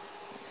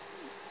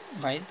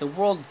 Right? The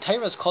world,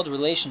 Torah is called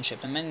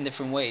relationship in many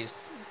different ways.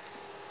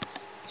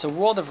 It's a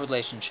world of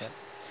relationship.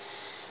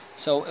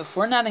 So if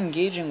we're not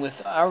engaging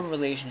with our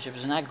relationships,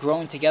 we're not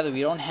growing together,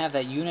 we don't have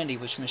that unity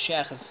which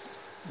Mashiach is,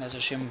 as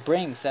Hashem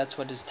brings. That's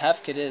what his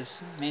tafkid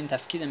is. Main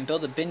tafkid, and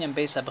build a binyan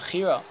beis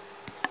habechira.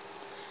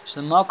 So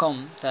the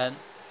makom that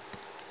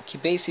ki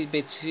beisi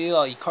beit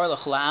tzvila yikar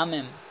lechol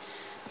ha'amim,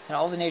 that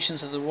all the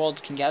nations of the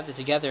world can gather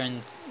together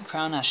and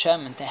crown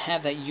Hashem, and to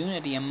have that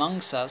unity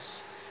amongst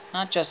us,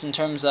 not just in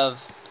terms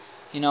of,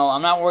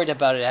 I'm not worried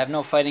about it. I have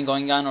no fighting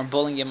going on or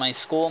bullying in my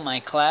school, my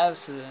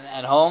class,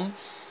 at home.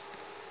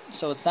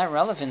 So it's not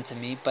relevant to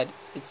me, but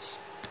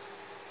it's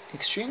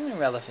extremely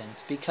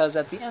relevant, because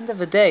at the end of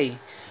the day,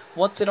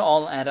 what's it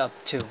all add up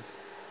to?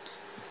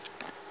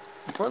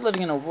 if we're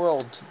living in a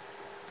world,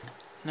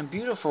 in a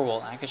beautiful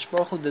world, Akash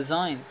Baruch Hu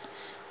designed,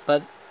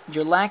 but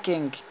you're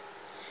lacking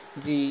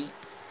the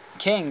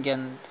king,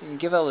 and you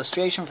give an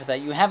illustration for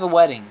that. You have a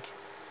wedding.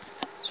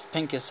 So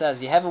Pinkus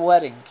says, you have a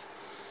wedding,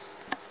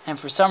 and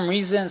for some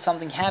reason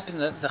something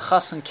happened that the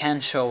chassan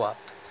can't show up.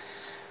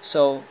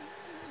 So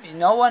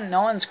no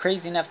one's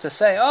crazy enough to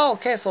say, oh,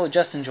 okay, so we're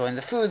just enjoying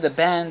the food, the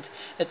band.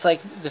 It's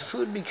like the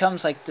food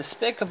becomes like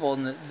despicable,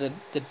 and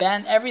the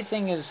band,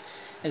 everything is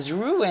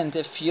ruined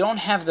if you don't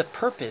have the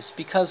purpose,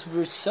 because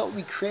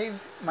we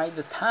crave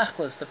the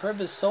tachlis, the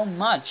purpose so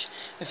much.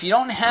 If you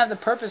don't have the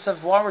purpose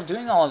of why we're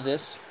doing all of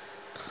this,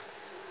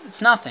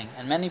 it's nothing.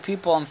 And many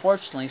people,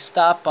 unfortunately,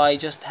 stop by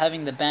just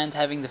having the band,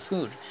 having the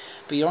food,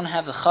 but you don't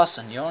have the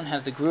chassan, you don't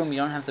have the groom, you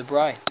don't have the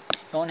bride,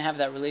 you don't have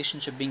that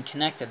relationship being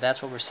connected.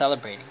 That's what we're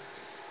celebrating.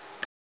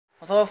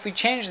 Although if we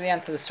change the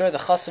end to the story, the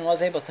chassan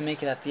was able to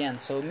make it at the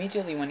end. So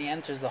immediately when he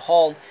enters the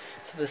hall,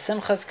 so the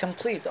simcha is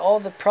complete. All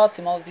the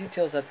pratim, all the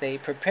details that they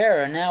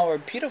prepare are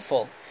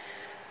beautiful.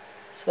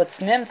 So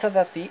it's nimtza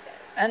that the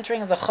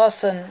entering of the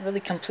chassan really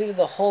completed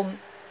the whole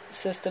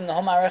system, the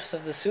whole marechs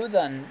of the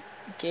Suda, and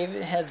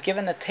has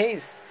given a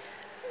taste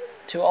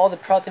to all the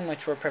pratim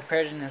which were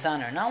prepared in his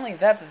honor. Not only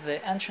that,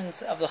 the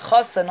entrance of the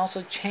chassan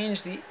also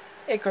changed the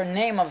ikar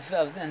name of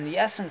and the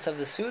essence of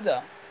the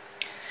Suda,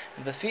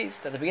 of the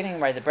feast. At the beginning,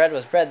 the bread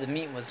was bread, the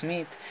meat was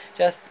meat,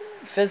 just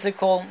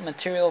physical,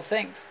 material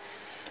things,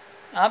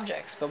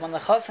 objects. But when the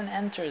chassan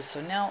enters,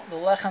 so now the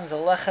lechem is a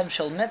lechem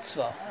shel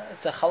mitzvah.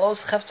 It's a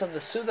chalos chefetz of the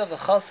Suda of the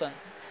chassan.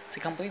 It's a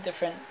complete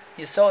different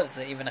yisod. It's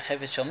even a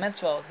chefetz shel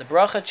mitzvah. The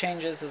bracha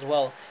changes as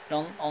well. You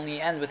don't only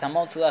end with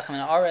hamotz lechem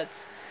and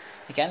aretz,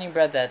 like any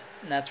bread,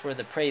 that's where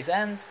the praise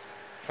ends,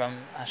 from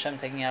Hashem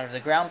taking it out of the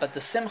ground. But the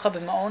simcha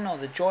b'ma'ono,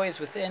 the joy is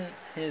within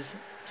His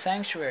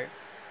sanctuary,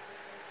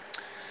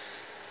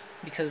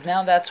 because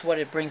now that's what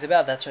it brings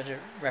about, that's what it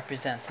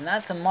represents. And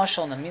that's a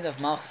mashal in the midah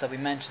of malchus that we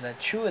mentioned, that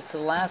true, it's the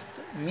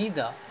last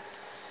midah,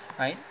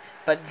 right?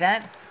 But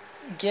that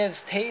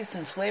gives taste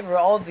and flavor,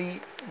 all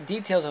the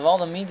details of all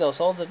the midos,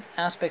 all the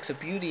aspects of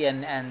beauty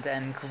and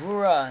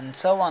gvura and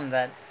so on,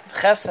 that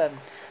chesed,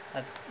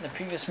 that the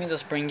previous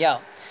midos bring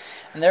out.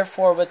 And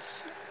therefore,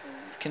 let's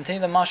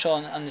continue the mashal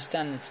and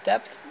understand its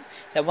depth,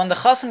 that when the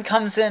chassan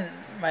comes in,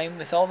 right,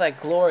 with all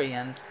that glory,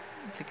 and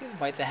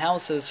the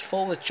house is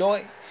full with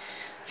joy.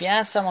 If you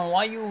ask someone,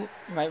 why are you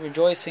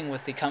rejoicing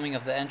with the coming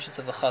of the entrance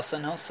of the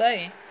chassan, he'll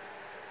say,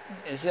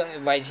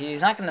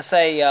 he's not going to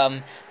say,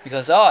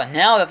 because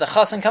now that the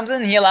chassan comes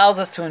in, he allows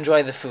us to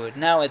enjoy the food.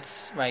 Now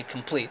it's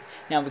complete.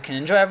 Now we can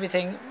enjoy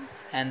everything,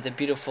 and the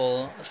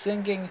beautiful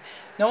singing.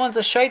 No one's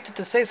a shaita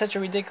to say such a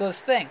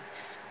ridiculous thing.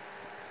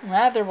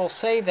 Rather, we'll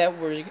say that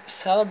we're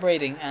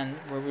celebrating and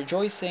we're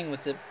rejoicing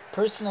with the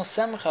personal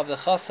semcha of the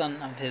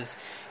chassan, of his,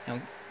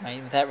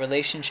 that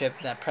relationship,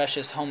 that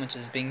precious home which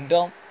is being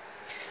built.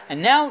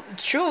 And now,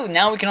 it's true,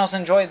 now we can also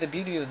enjoy the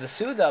beauty of the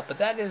Suda, but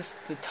that is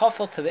the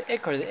tafel to the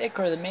ikar. The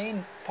ikar, the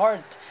main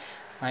part,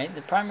 right?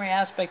 The primary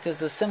aspect is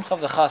the simcha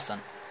of the chassan.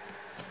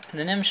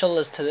 The nimshal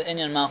is to the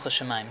inyan malchus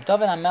shamayim.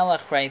 David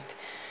HaMelech,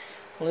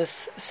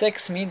 lists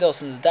 6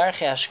 midos in the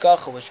darchei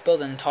hashgacha, which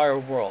build an entire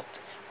world,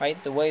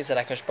 right? The ways that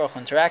Akash Baruch Hu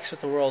interacts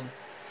with the world,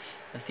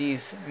 with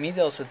these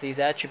midos, with these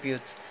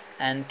attributes,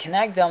 and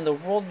connect them. The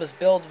world was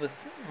built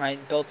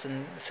built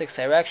in 6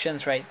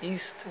 directions, right?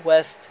 East,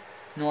 west,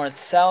 north,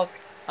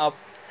 south, up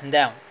and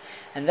down.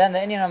 And then the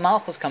inyan of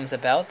malchus comes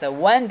about, that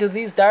when do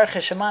these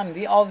darchei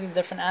shamayim, all the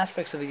different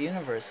aspects of the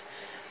universe,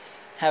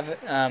 have,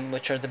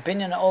 which are the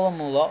binyan olam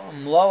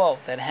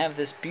mlo'o, that have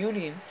this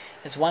beauty,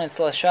 is when it's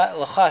l'cha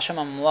Hashem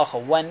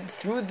ha'malacha, when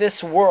through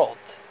this world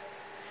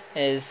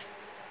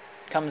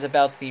comes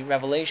about the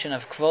revelation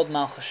of kvod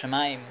malchus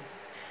shamayim,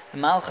 the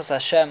malchus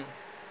Hashem,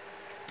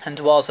 and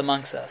dwells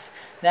amongst us.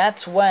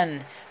 That's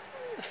when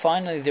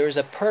finally there is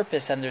a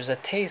purpose and there's a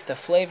taste, a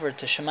flavor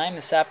to Shemaim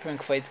Misaprim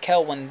Kvaid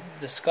Kel, when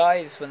the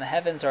skies, when the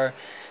heavens are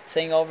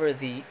saying over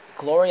the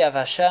glory of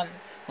Hashem,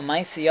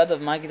 Umaisi Yad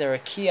of Magda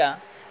Rakia.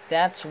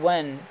 That's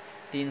when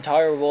the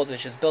entire world,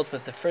 which is built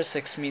with the first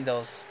 6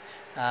 midos,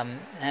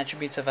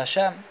 attributes of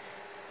Hashem,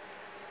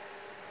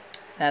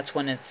 that's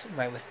when it's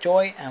with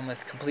joy and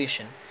with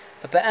completion.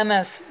 But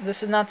be'emes,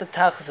 this is not the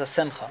tachas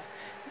hasimcha,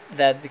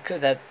 that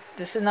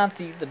this is not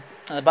the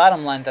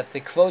bottom line, that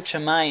the kvod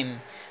Shemaim,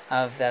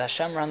 of that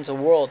Hashem runs a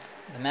world,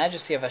 the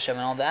majesty of Hashem,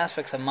 and all the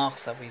aspects of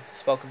Malchus that we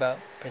spoke about,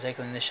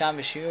 particularly in the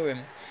Shabbos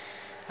Shiurim,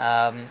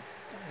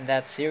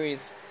 that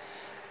series,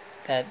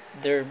 that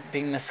they're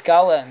being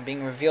meskala and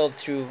being revealed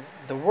through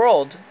the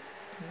world,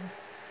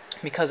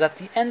 because at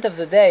the end of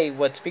the day,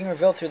 what's being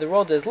revealed through the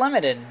world is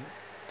limited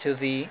to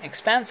the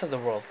expanse of the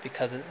world,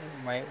 because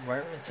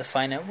where it's a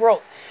finite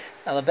world.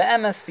 The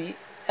etzem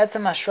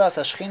hashras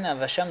hashchina of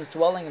Hashem's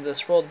dwelling in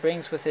this world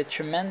brings with it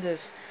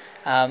tremendous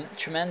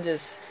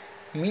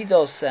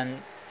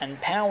midos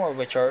and power,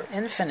 which are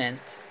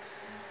infinite,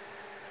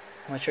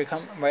 which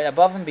are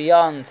above and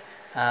beyond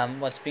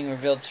what's being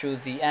revealed through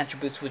the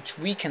attributes which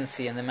we can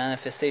see in the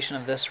manifestation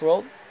of this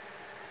world.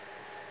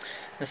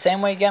 The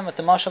same way again with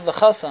the mashal of the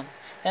chassan,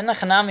 In the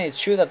Chanami,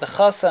 it's true that the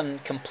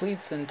Chassan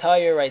completes the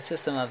entire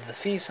system of the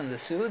feast and the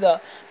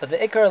Seuda, but the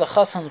Ikar of the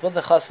Chassan is with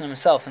the Chassan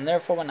himself, and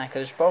therefore when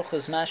HaKadosh Baruch Hu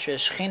is master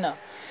Shechina,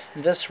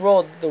 in this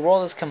world, the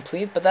world is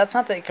complete, but that's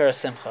not the Ikar of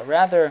Simcha.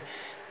 Rather,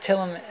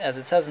 Tilim, as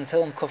it says in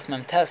Tilim Kuf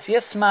Mem Tes,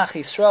 Yismach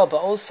Yisrael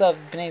ba'osav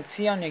b'nei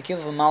Tzion yagiv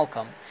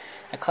v'malkam.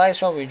 And Klal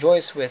Yisrael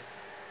rejoice with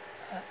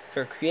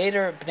their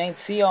Creator, Bnei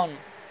Tzion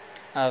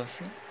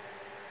of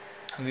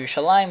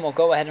Yerushalayim will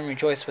go ahead and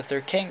rejoice with their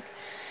King.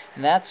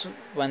 And that's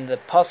when the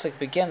pasuk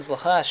begins,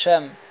 L'cha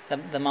Hashem.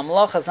 The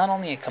Mamlacha is not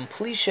only a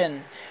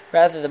completion,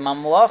 rather the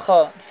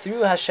Mamlacha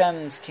through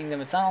Hashem's kingdom,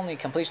 it's not only a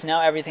completion,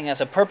 now everything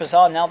has a purpose.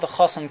 Oh, now the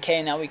Chassan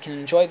came, now we can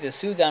enjoy the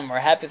Suda, and we're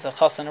happy the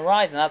Chassan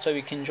arrived, and that's why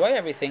we can enjoy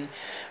everything.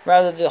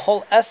 Rather, the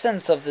whole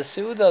essence of the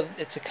Suda,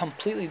 it's a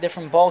completely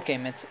different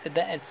ballgame.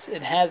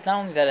 It has, not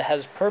only that it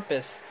has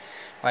purpose,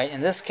 right,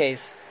 in this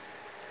case,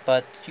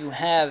 but you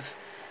have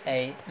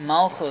a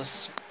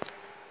Malchus,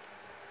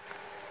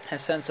 a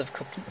sense of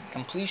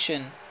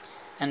completion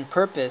and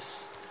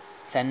purpose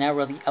that now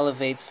really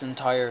elevates the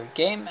entire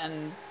game,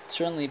 and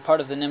certainly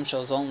part of the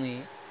Nimshal is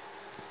only,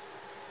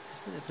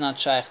 it's not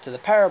shaykh to the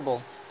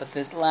parable, but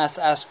this last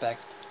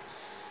aspect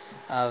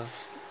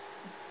of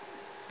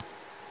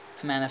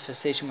a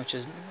manifestation which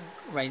is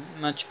right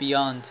much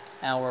beyond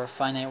our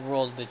finite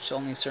world, which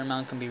only a certain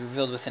amount can be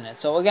revealed within it.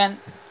 So again,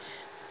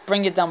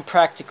 bring it down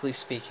practically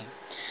speaking.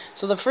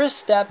 So the first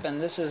step,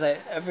 and this is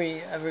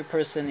every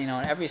person, in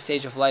every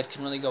stage of life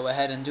can really go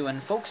ahead and do,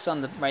 and focus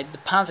on the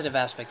positive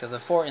aspect of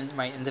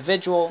the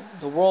individual,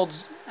 the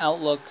world's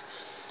outlook,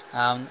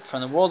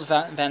 from the world's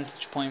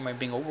vantage point,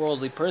 being a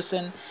worldly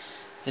person.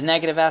 The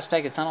negative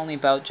aspect, it's not only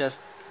about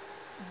just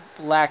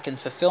lack and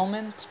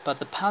fulfillment, but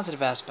the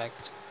positive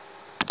aspect.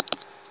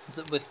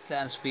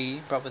 As we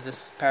brought with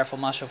this powerful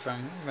mashal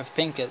from Rav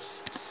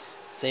Pinkus,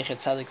 Zeichet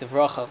Tzadik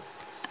Livracha,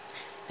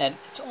 that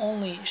it's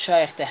only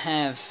shaykh to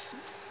have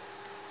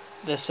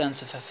this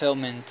sense of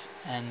fulfillment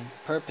and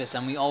purpose,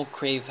 and we all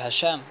crave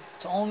Hashem.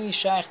 It's only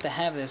shaykh to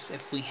have this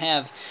if we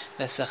have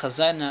that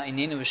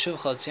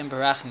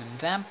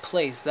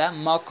place, that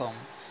makom,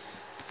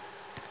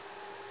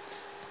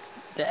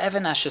 the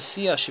Evan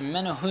HaShasiyah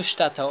Shemenu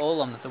Hushtat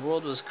HaOlam, that the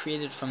world was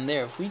created from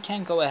there. If we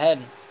can't go ahead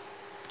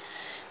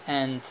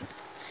and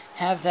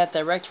have that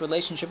direct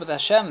relationship with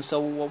Hashem, so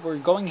what we're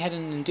going ahead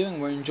and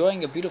doing, we're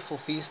enjoying a beautiful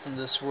feast in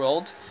this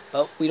world,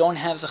 but we don't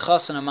have the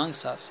Chassan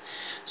amongst us.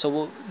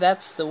 So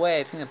that's the way,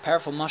 I think, a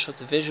powerful mashal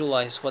to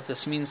visualize what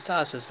this means to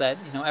us, is that,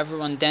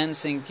 everyone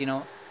dancing,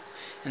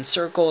 in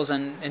circles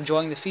and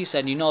enjoying the feast,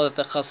 and that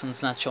the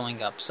Chassan's not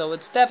showing up. So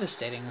it's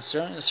devastating.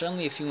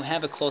 Certainly if you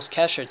have a close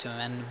kesher to him,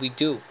 and we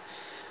do.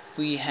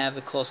 We have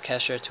a close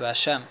kesher to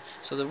Hashem.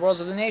 So the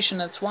worlds of the nation,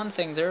 that's one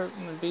thing. They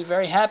would be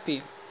very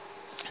happy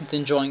with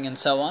enjoying and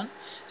so on.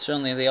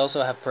 Certainly they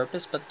also have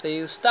purpose, but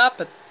they stop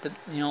at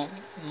the,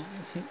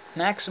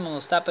 maximum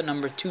will stop at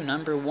number 2.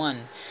 Number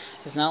 1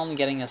 is not only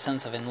getting a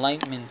sense of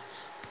enlightenment,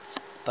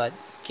 but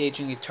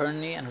gauging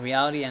eternity and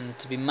reality, and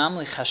to be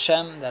mamlich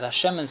Hashem, that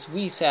Hashem is,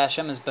 we say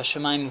Hashem is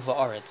b'shamayim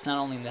u'va'aretz, not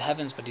only in the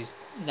heavens, but He's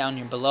down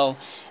here below,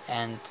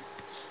 and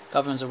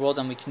governs the world,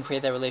 and we can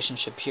create that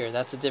relationship here.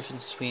 That's the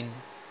difference between,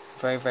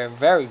 very, very,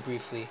 very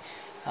briefly,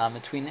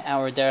 between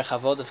our derech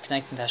avod of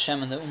connecting to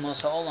Hashem and the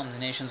umos ha'olam, the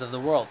nations of the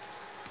world.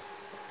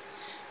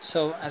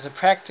 So, as a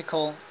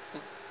practical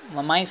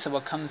lamaisa,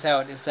 what comes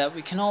out is that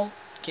we can all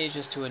gauge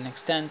this to an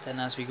extent, and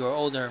as we grow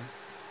older,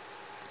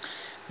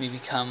 we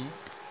become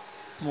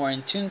more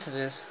in tune to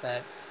this,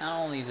 that not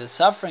only the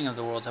suffering of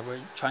the world that we're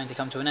trying to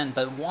come to an end,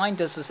 but why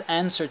does this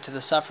answer to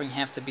the suffering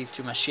have to be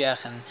through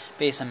Mashiach and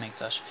Bais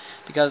Hamikdash?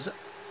 Because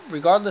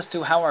regardless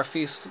to how our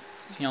feast,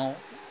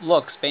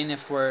 looks, being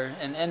if we're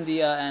in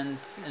India and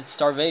it's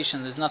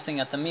starvation, there's nothing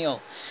at the meal,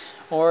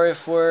 or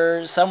if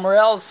we're somewhere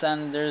else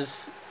and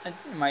there's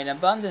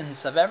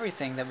abundance of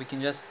everything that we can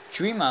just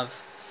dream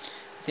of,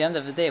 at the end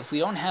of the day, if we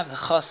don't have the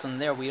chassan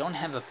there, we don't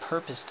have a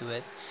purpose to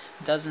it,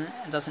 it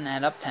doesn't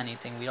add up to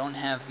anything. We don't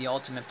have the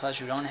ultimate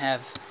pleasure, we don't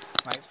have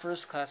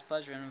first class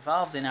pleasure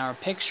involved in our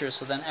picture,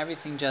 so then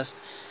everything just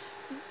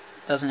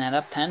doesn't add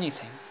up to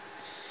anything.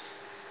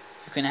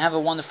 You can have a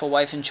wonderful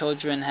wife and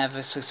children, have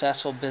a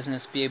successful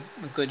business, be a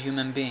good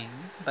human being,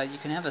 but you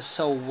can have a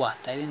so what?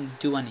 I didn't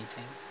do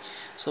anything.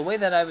 So the way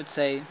that I would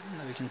say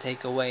that we can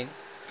take away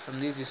from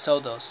these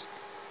Yisodos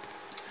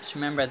is,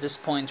 remember, at this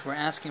point we're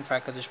asking for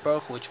HaKadosh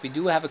Baruch Hu, which we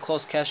do have a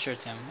close kesher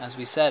to Him, as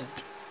we said.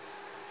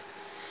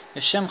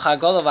 The same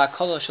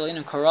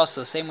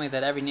way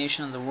that every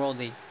nation of the world,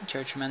 they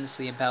care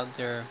tremendously about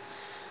their,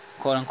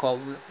 quote-unquote,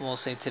 we'll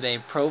say today,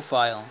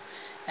 profile,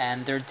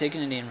 and their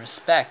dignity and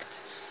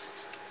respect.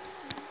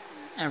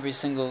 Every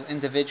single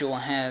individual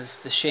has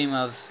the shame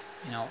of,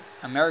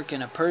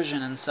 American, a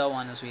Persian, and so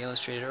on, as we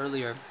illustrated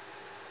earlier,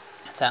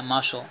 that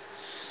mashal,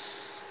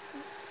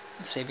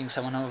 saving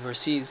someone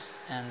overseas,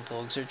 and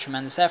they'll exert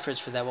tremendous efforts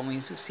for that. When we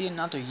see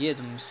another Yid,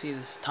 when we see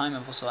this time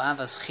of also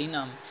Avas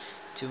Chinam,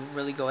 to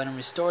really go ahead and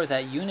restore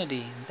that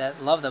unity,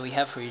 that love that we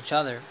have for each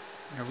other,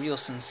 in a real,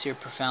 sincere,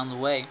 profound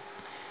way,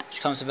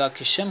 which comes about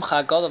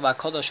Kishimcha Gadol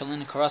v'Kodesh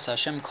Alinu Karasa.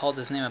 Hashem called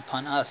His name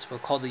upon us. We're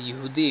called the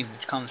Yehudi,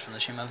 which comes from the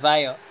Shem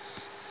Havaya.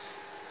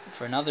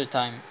 For another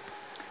time,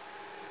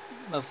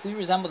 but if we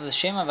resemble the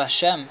Shem of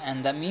Hashem,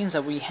 and that means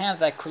that we have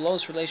that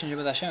close relationship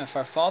with Hashem. If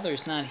our Father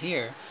is not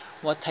here,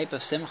 what type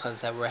of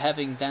simchas that we're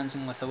having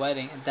dancing at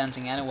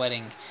a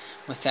wedding,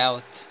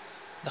 without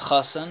the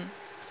chassan,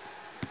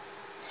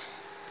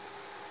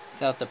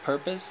 without the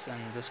purpose?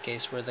 And in this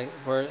case, we're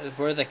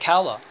the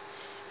kala.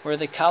 We're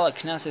the kala,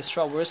 Knesset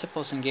Yisrael. We're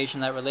supposed to engage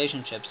in that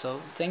relationship.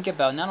 So think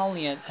about not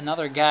only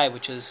another guy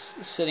which is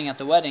sitting at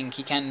the wedding,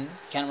 he can't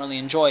really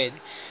enjoy it.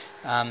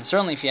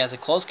 Certainly if he has a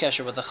close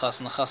kesher with the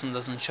chassan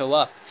doesn't show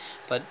up.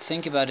 But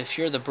think about if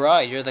you're the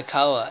bride, you're the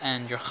kala,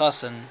 and your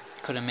chassan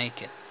couldn't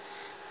make it.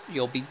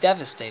 You'll be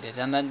devastated,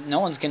 and then no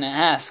one's going to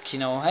ask,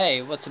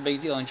 hey, what's the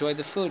big deal? Enjoy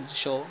the food.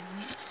 She'll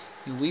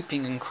be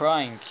weeping and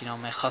crying,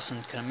 my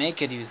chassan couldn't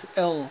make it, he was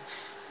ill,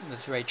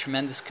 with very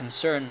tremendous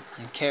concern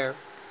and care.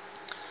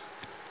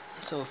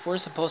 So if we're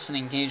supposed to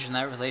engage in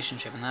that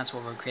relationship, and that's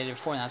what we're created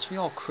for, and that's what we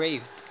all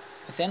craved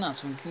within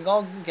us, we can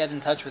all get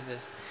in touch with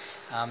this.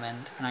 And we're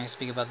not going to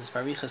speak about this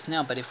barichas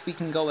now, but if we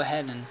can go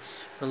ahead and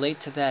relate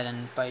to that,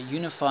 and by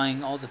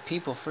unifying all the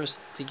people,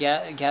 first to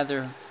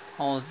gather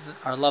all of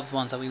our loved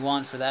ones that we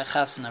want for that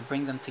chasana,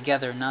 bring them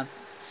together, not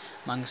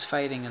amongst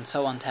fighting and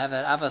so on, to have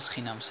that avas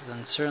chinam. So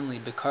then certainly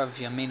bekarv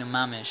yameinu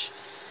mamish,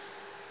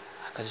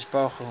 HaKadosh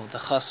Baruch Hu, the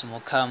chasam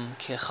will come.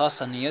 Ki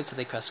chasan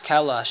yotze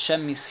kala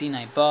Hashem mi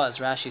Sinai ba, as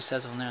Rashi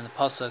says over there in the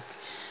pasuk.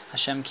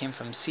 Hashem came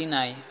from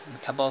Sinai in the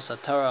Kabbalah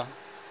Torah.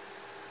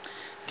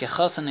 Ki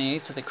chasan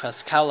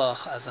yotze kala,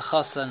 as a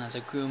chasan, as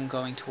a groom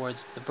going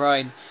towards the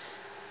bride.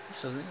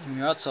 So im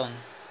yotzon,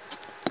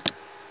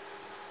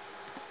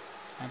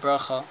 my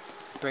bracha,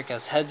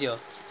 brekas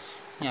hedyot,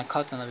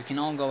 katan, that we can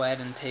all go ahead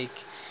and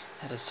take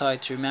that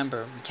aside to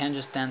remember we can't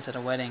just dance at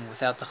a wedding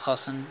without the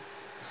chassan,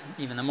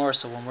 even the more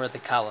so when we're the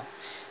kala.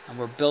 And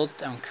we're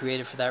built and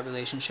created for that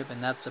relationship,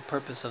 and that's the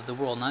purpose of the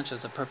world, not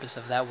just the purpose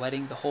of that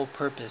wedding. The whole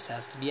purpose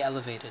has to be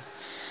elevated.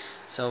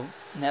 So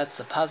that's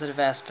a positive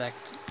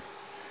aspect,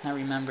 not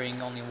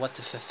remembering only what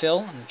to fulfill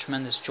and the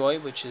tremendous joy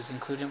which is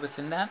included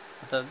within that,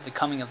 the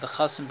coming of the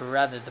chassan, but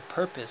rather the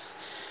purpose,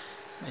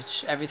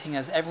 which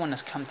everyone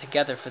has come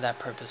together for that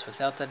purpose.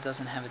 Without that, it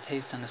doesn't have a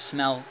taste and a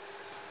smell.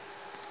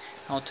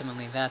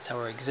 Ultimately, that's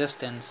our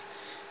existence,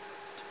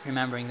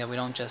 remembering that we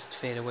don't just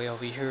fade away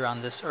over here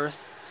on this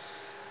earth,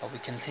 but we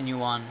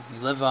continue on, we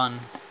live on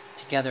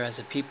together as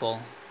a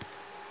people,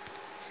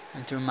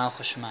 and through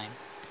Malchus Shemaim.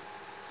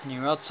 And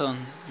Yeratzon,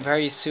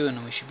 very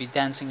soon we should be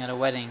dancing at a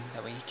wedding,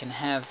 that we can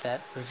have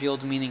that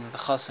revealed meaning that the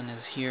chassan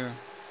is here.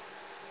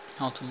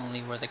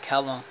 Ultimately, we're the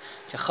kala.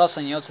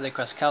 Kechasan yotze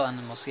dekras kala,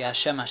 and we'll see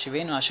Hashem,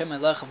 Hashivenu Hashem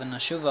elecha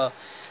v'nashuva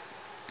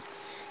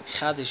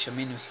chadish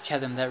aminu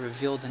kedem, that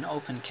revealed an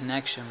open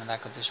connection with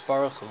HaKadosh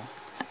Baruch Hu.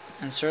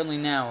 And certainly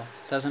now,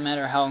 it doesn't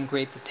matter how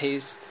great the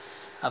taste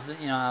of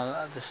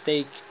the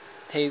steak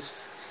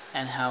tastes,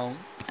 and how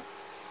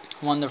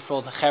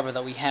wonderful the chaver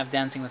that we have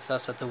dancing with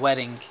us at the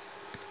wedding.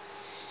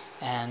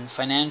 And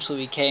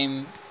financially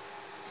we're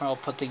all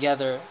put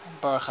together,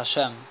 Baruch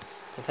Hashem,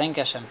 to thank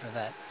Hashem for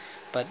that.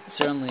 But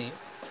certainly,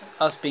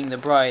 us being the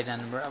bride,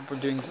 and we're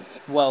doing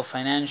well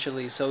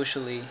financially,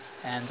 socially,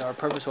 and our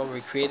purpose, what we're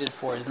created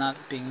for, is not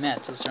being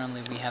met. So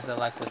certainly we have that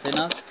lack within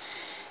us,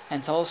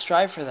 and to all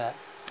strive for that.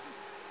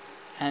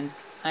 And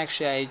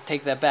actually, I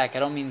take that back. I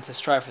don't mean to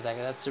strive for that.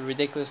 That's a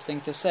ridiculous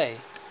thing to say.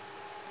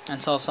 And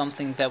it's all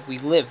something that we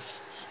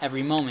live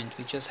every moment.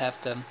 We just have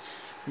to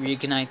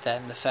reignite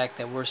that, and the fact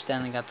that we're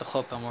standing at the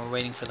chuppah and we're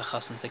waiting for the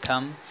chassan to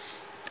come,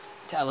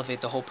 to elevate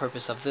the whole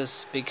purpose of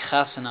this big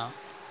chasana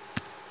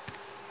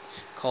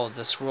called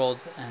this world,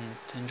 and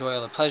to enjoy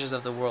all the pleasures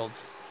of the world.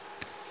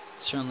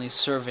 Certainly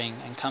serving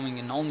and coming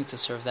in only to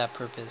serve that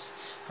purpose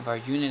of our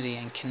unity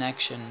and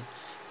connection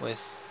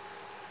with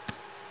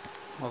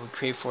what we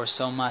crave for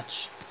so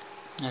much.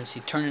 As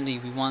eternity,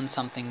 we want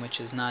something which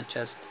is not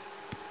just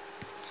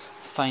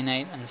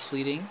finite and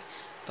fleeting,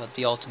 but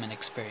the ultimate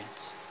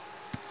experience.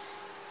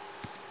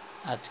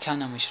 At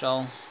Kana, we should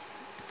all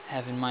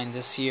have in mind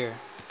this year,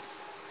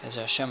 as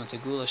Hashem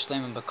Tegula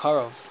Shleim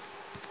Bakarov,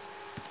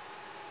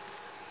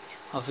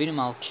 Avinu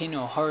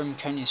Malkeinu Harim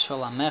Kern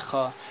Yisrael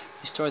Amecha,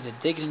 restore the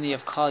dignity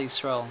of Klal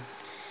Yisrael,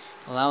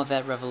 allow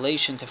that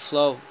revelation to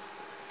flow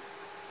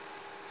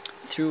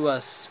through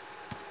us,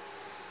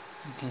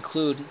 and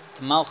conclude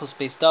the Malchus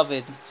Beis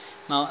David,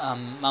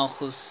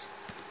 Malchus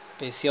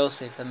Beis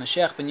Yosef. The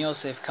Mashiach ben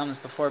Yosef comes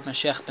before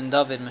Mashiach ben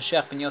David.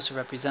 Mashiach ben Yosef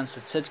represents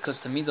the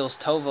Tzidkus, the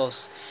Midos,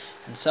 Tovos,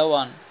 and so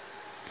on.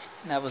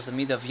 That was the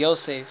Midah of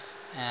Yosef,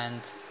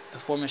 and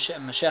before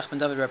Mashiach ben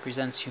David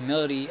represents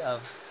humility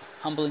of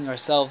humbling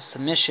ourselves,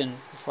 submission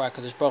before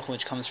HaKadosh Baruch Hu,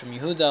 which comes from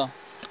Yehuda,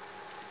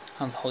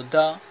 of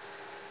Hoda.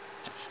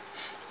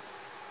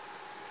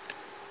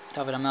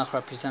 David HaMelech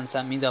represents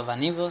that Midah of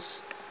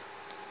Anivos,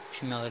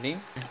 humility.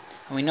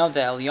 And we know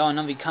that Eliyahu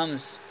Navi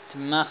comes to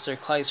Machzer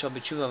Klal Yisrael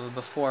B'tshuva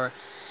before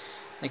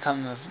they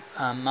come of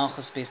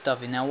Malchus Bais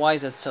David. Now, why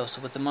is that so?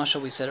 So, with the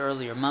mashal we said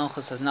earlier,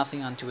 Malchus has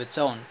nothing unto its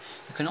own.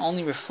 You can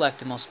only reflect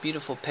the most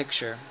beautiful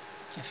picture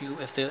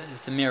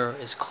if the mirror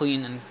is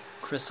clean and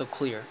crystal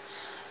clear.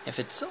 If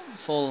it's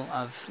full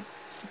of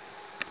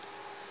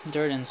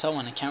dirt and so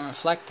on, it can't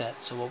reflect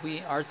that. So,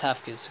 our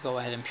task is to go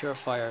ahead and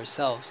purify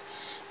ourselves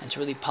and to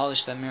really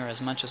polish that mirror as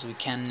much as we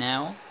can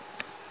now,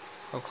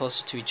 or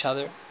closer to each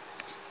other.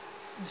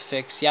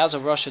 Fix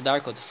Yazo Rosh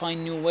Darko, to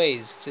find new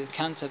ways. The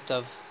concept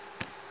of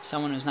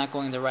someone who's not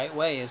going the right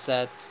way is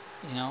that,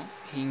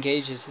 he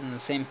engages in the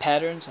same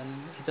patterns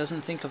and he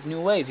doesn't think of new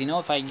ways.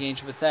 If I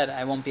engage with that,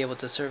 I won't be able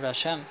to serve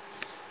Hashem.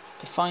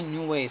 To find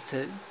new ways,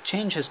 to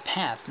change his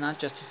path, not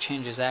just to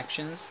change his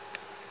actions.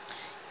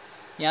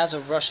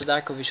 Yazov Rosh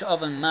Darko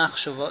Vishavan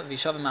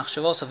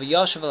Machshavos of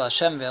Yoshev El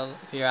Hashem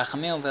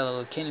Virachamil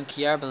Vel Elokenu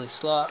Kiyar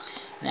Belislach.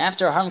 And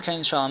after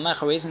Harmkain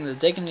Shalamech, raising the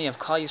dignity of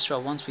Klal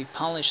Yisrael, once we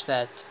polish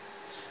that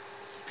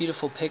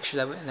beautiful picture,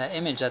 that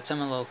image, that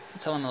Tzelem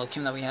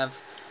Elokim that we have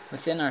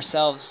within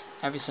ourselves,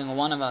 every single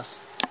one of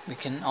us, we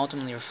can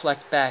ultimately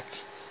reflect back,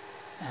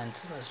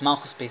 and as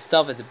Malchus Bais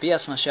David, the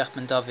Bias Mashiach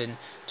ben David,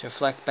 to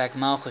reflect back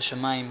Malchus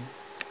Shemaim,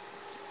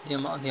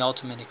 the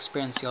ultimate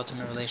experience, the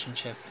ultimate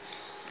relationship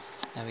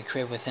that we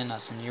crave within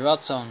us. And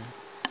Yiratzon,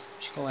 we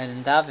should go ahead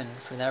and daven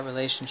for that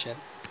relationship.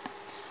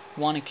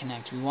 We want to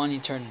connect, we want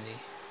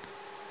eternity,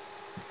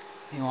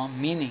 we want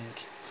meaning,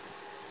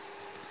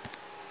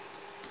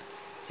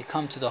 to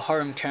come to the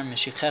Harim Kerem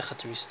Meshichecha,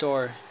 to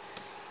restore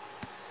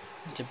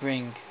and to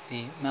bring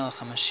the Melech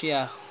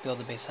HaMashiach, build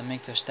the Beit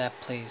Hamikdash, that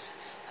place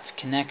of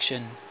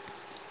connection.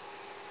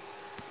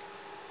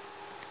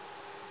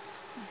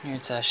 Here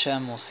it's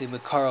Hashem, we'll see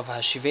Bekarov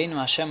Hashivenu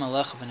Hashem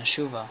Alecha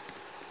V'Neshuva.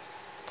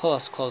 Pull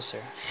us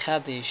closer.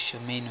 Chadesh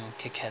Yomenu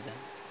Kekedem.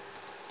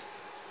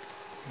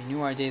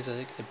 Renew our days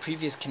like the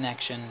previous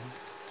connection,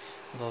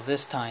 although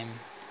this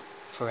time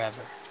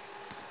forever.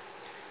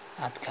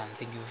 Adkan,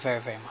 thank you very,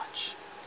 very much.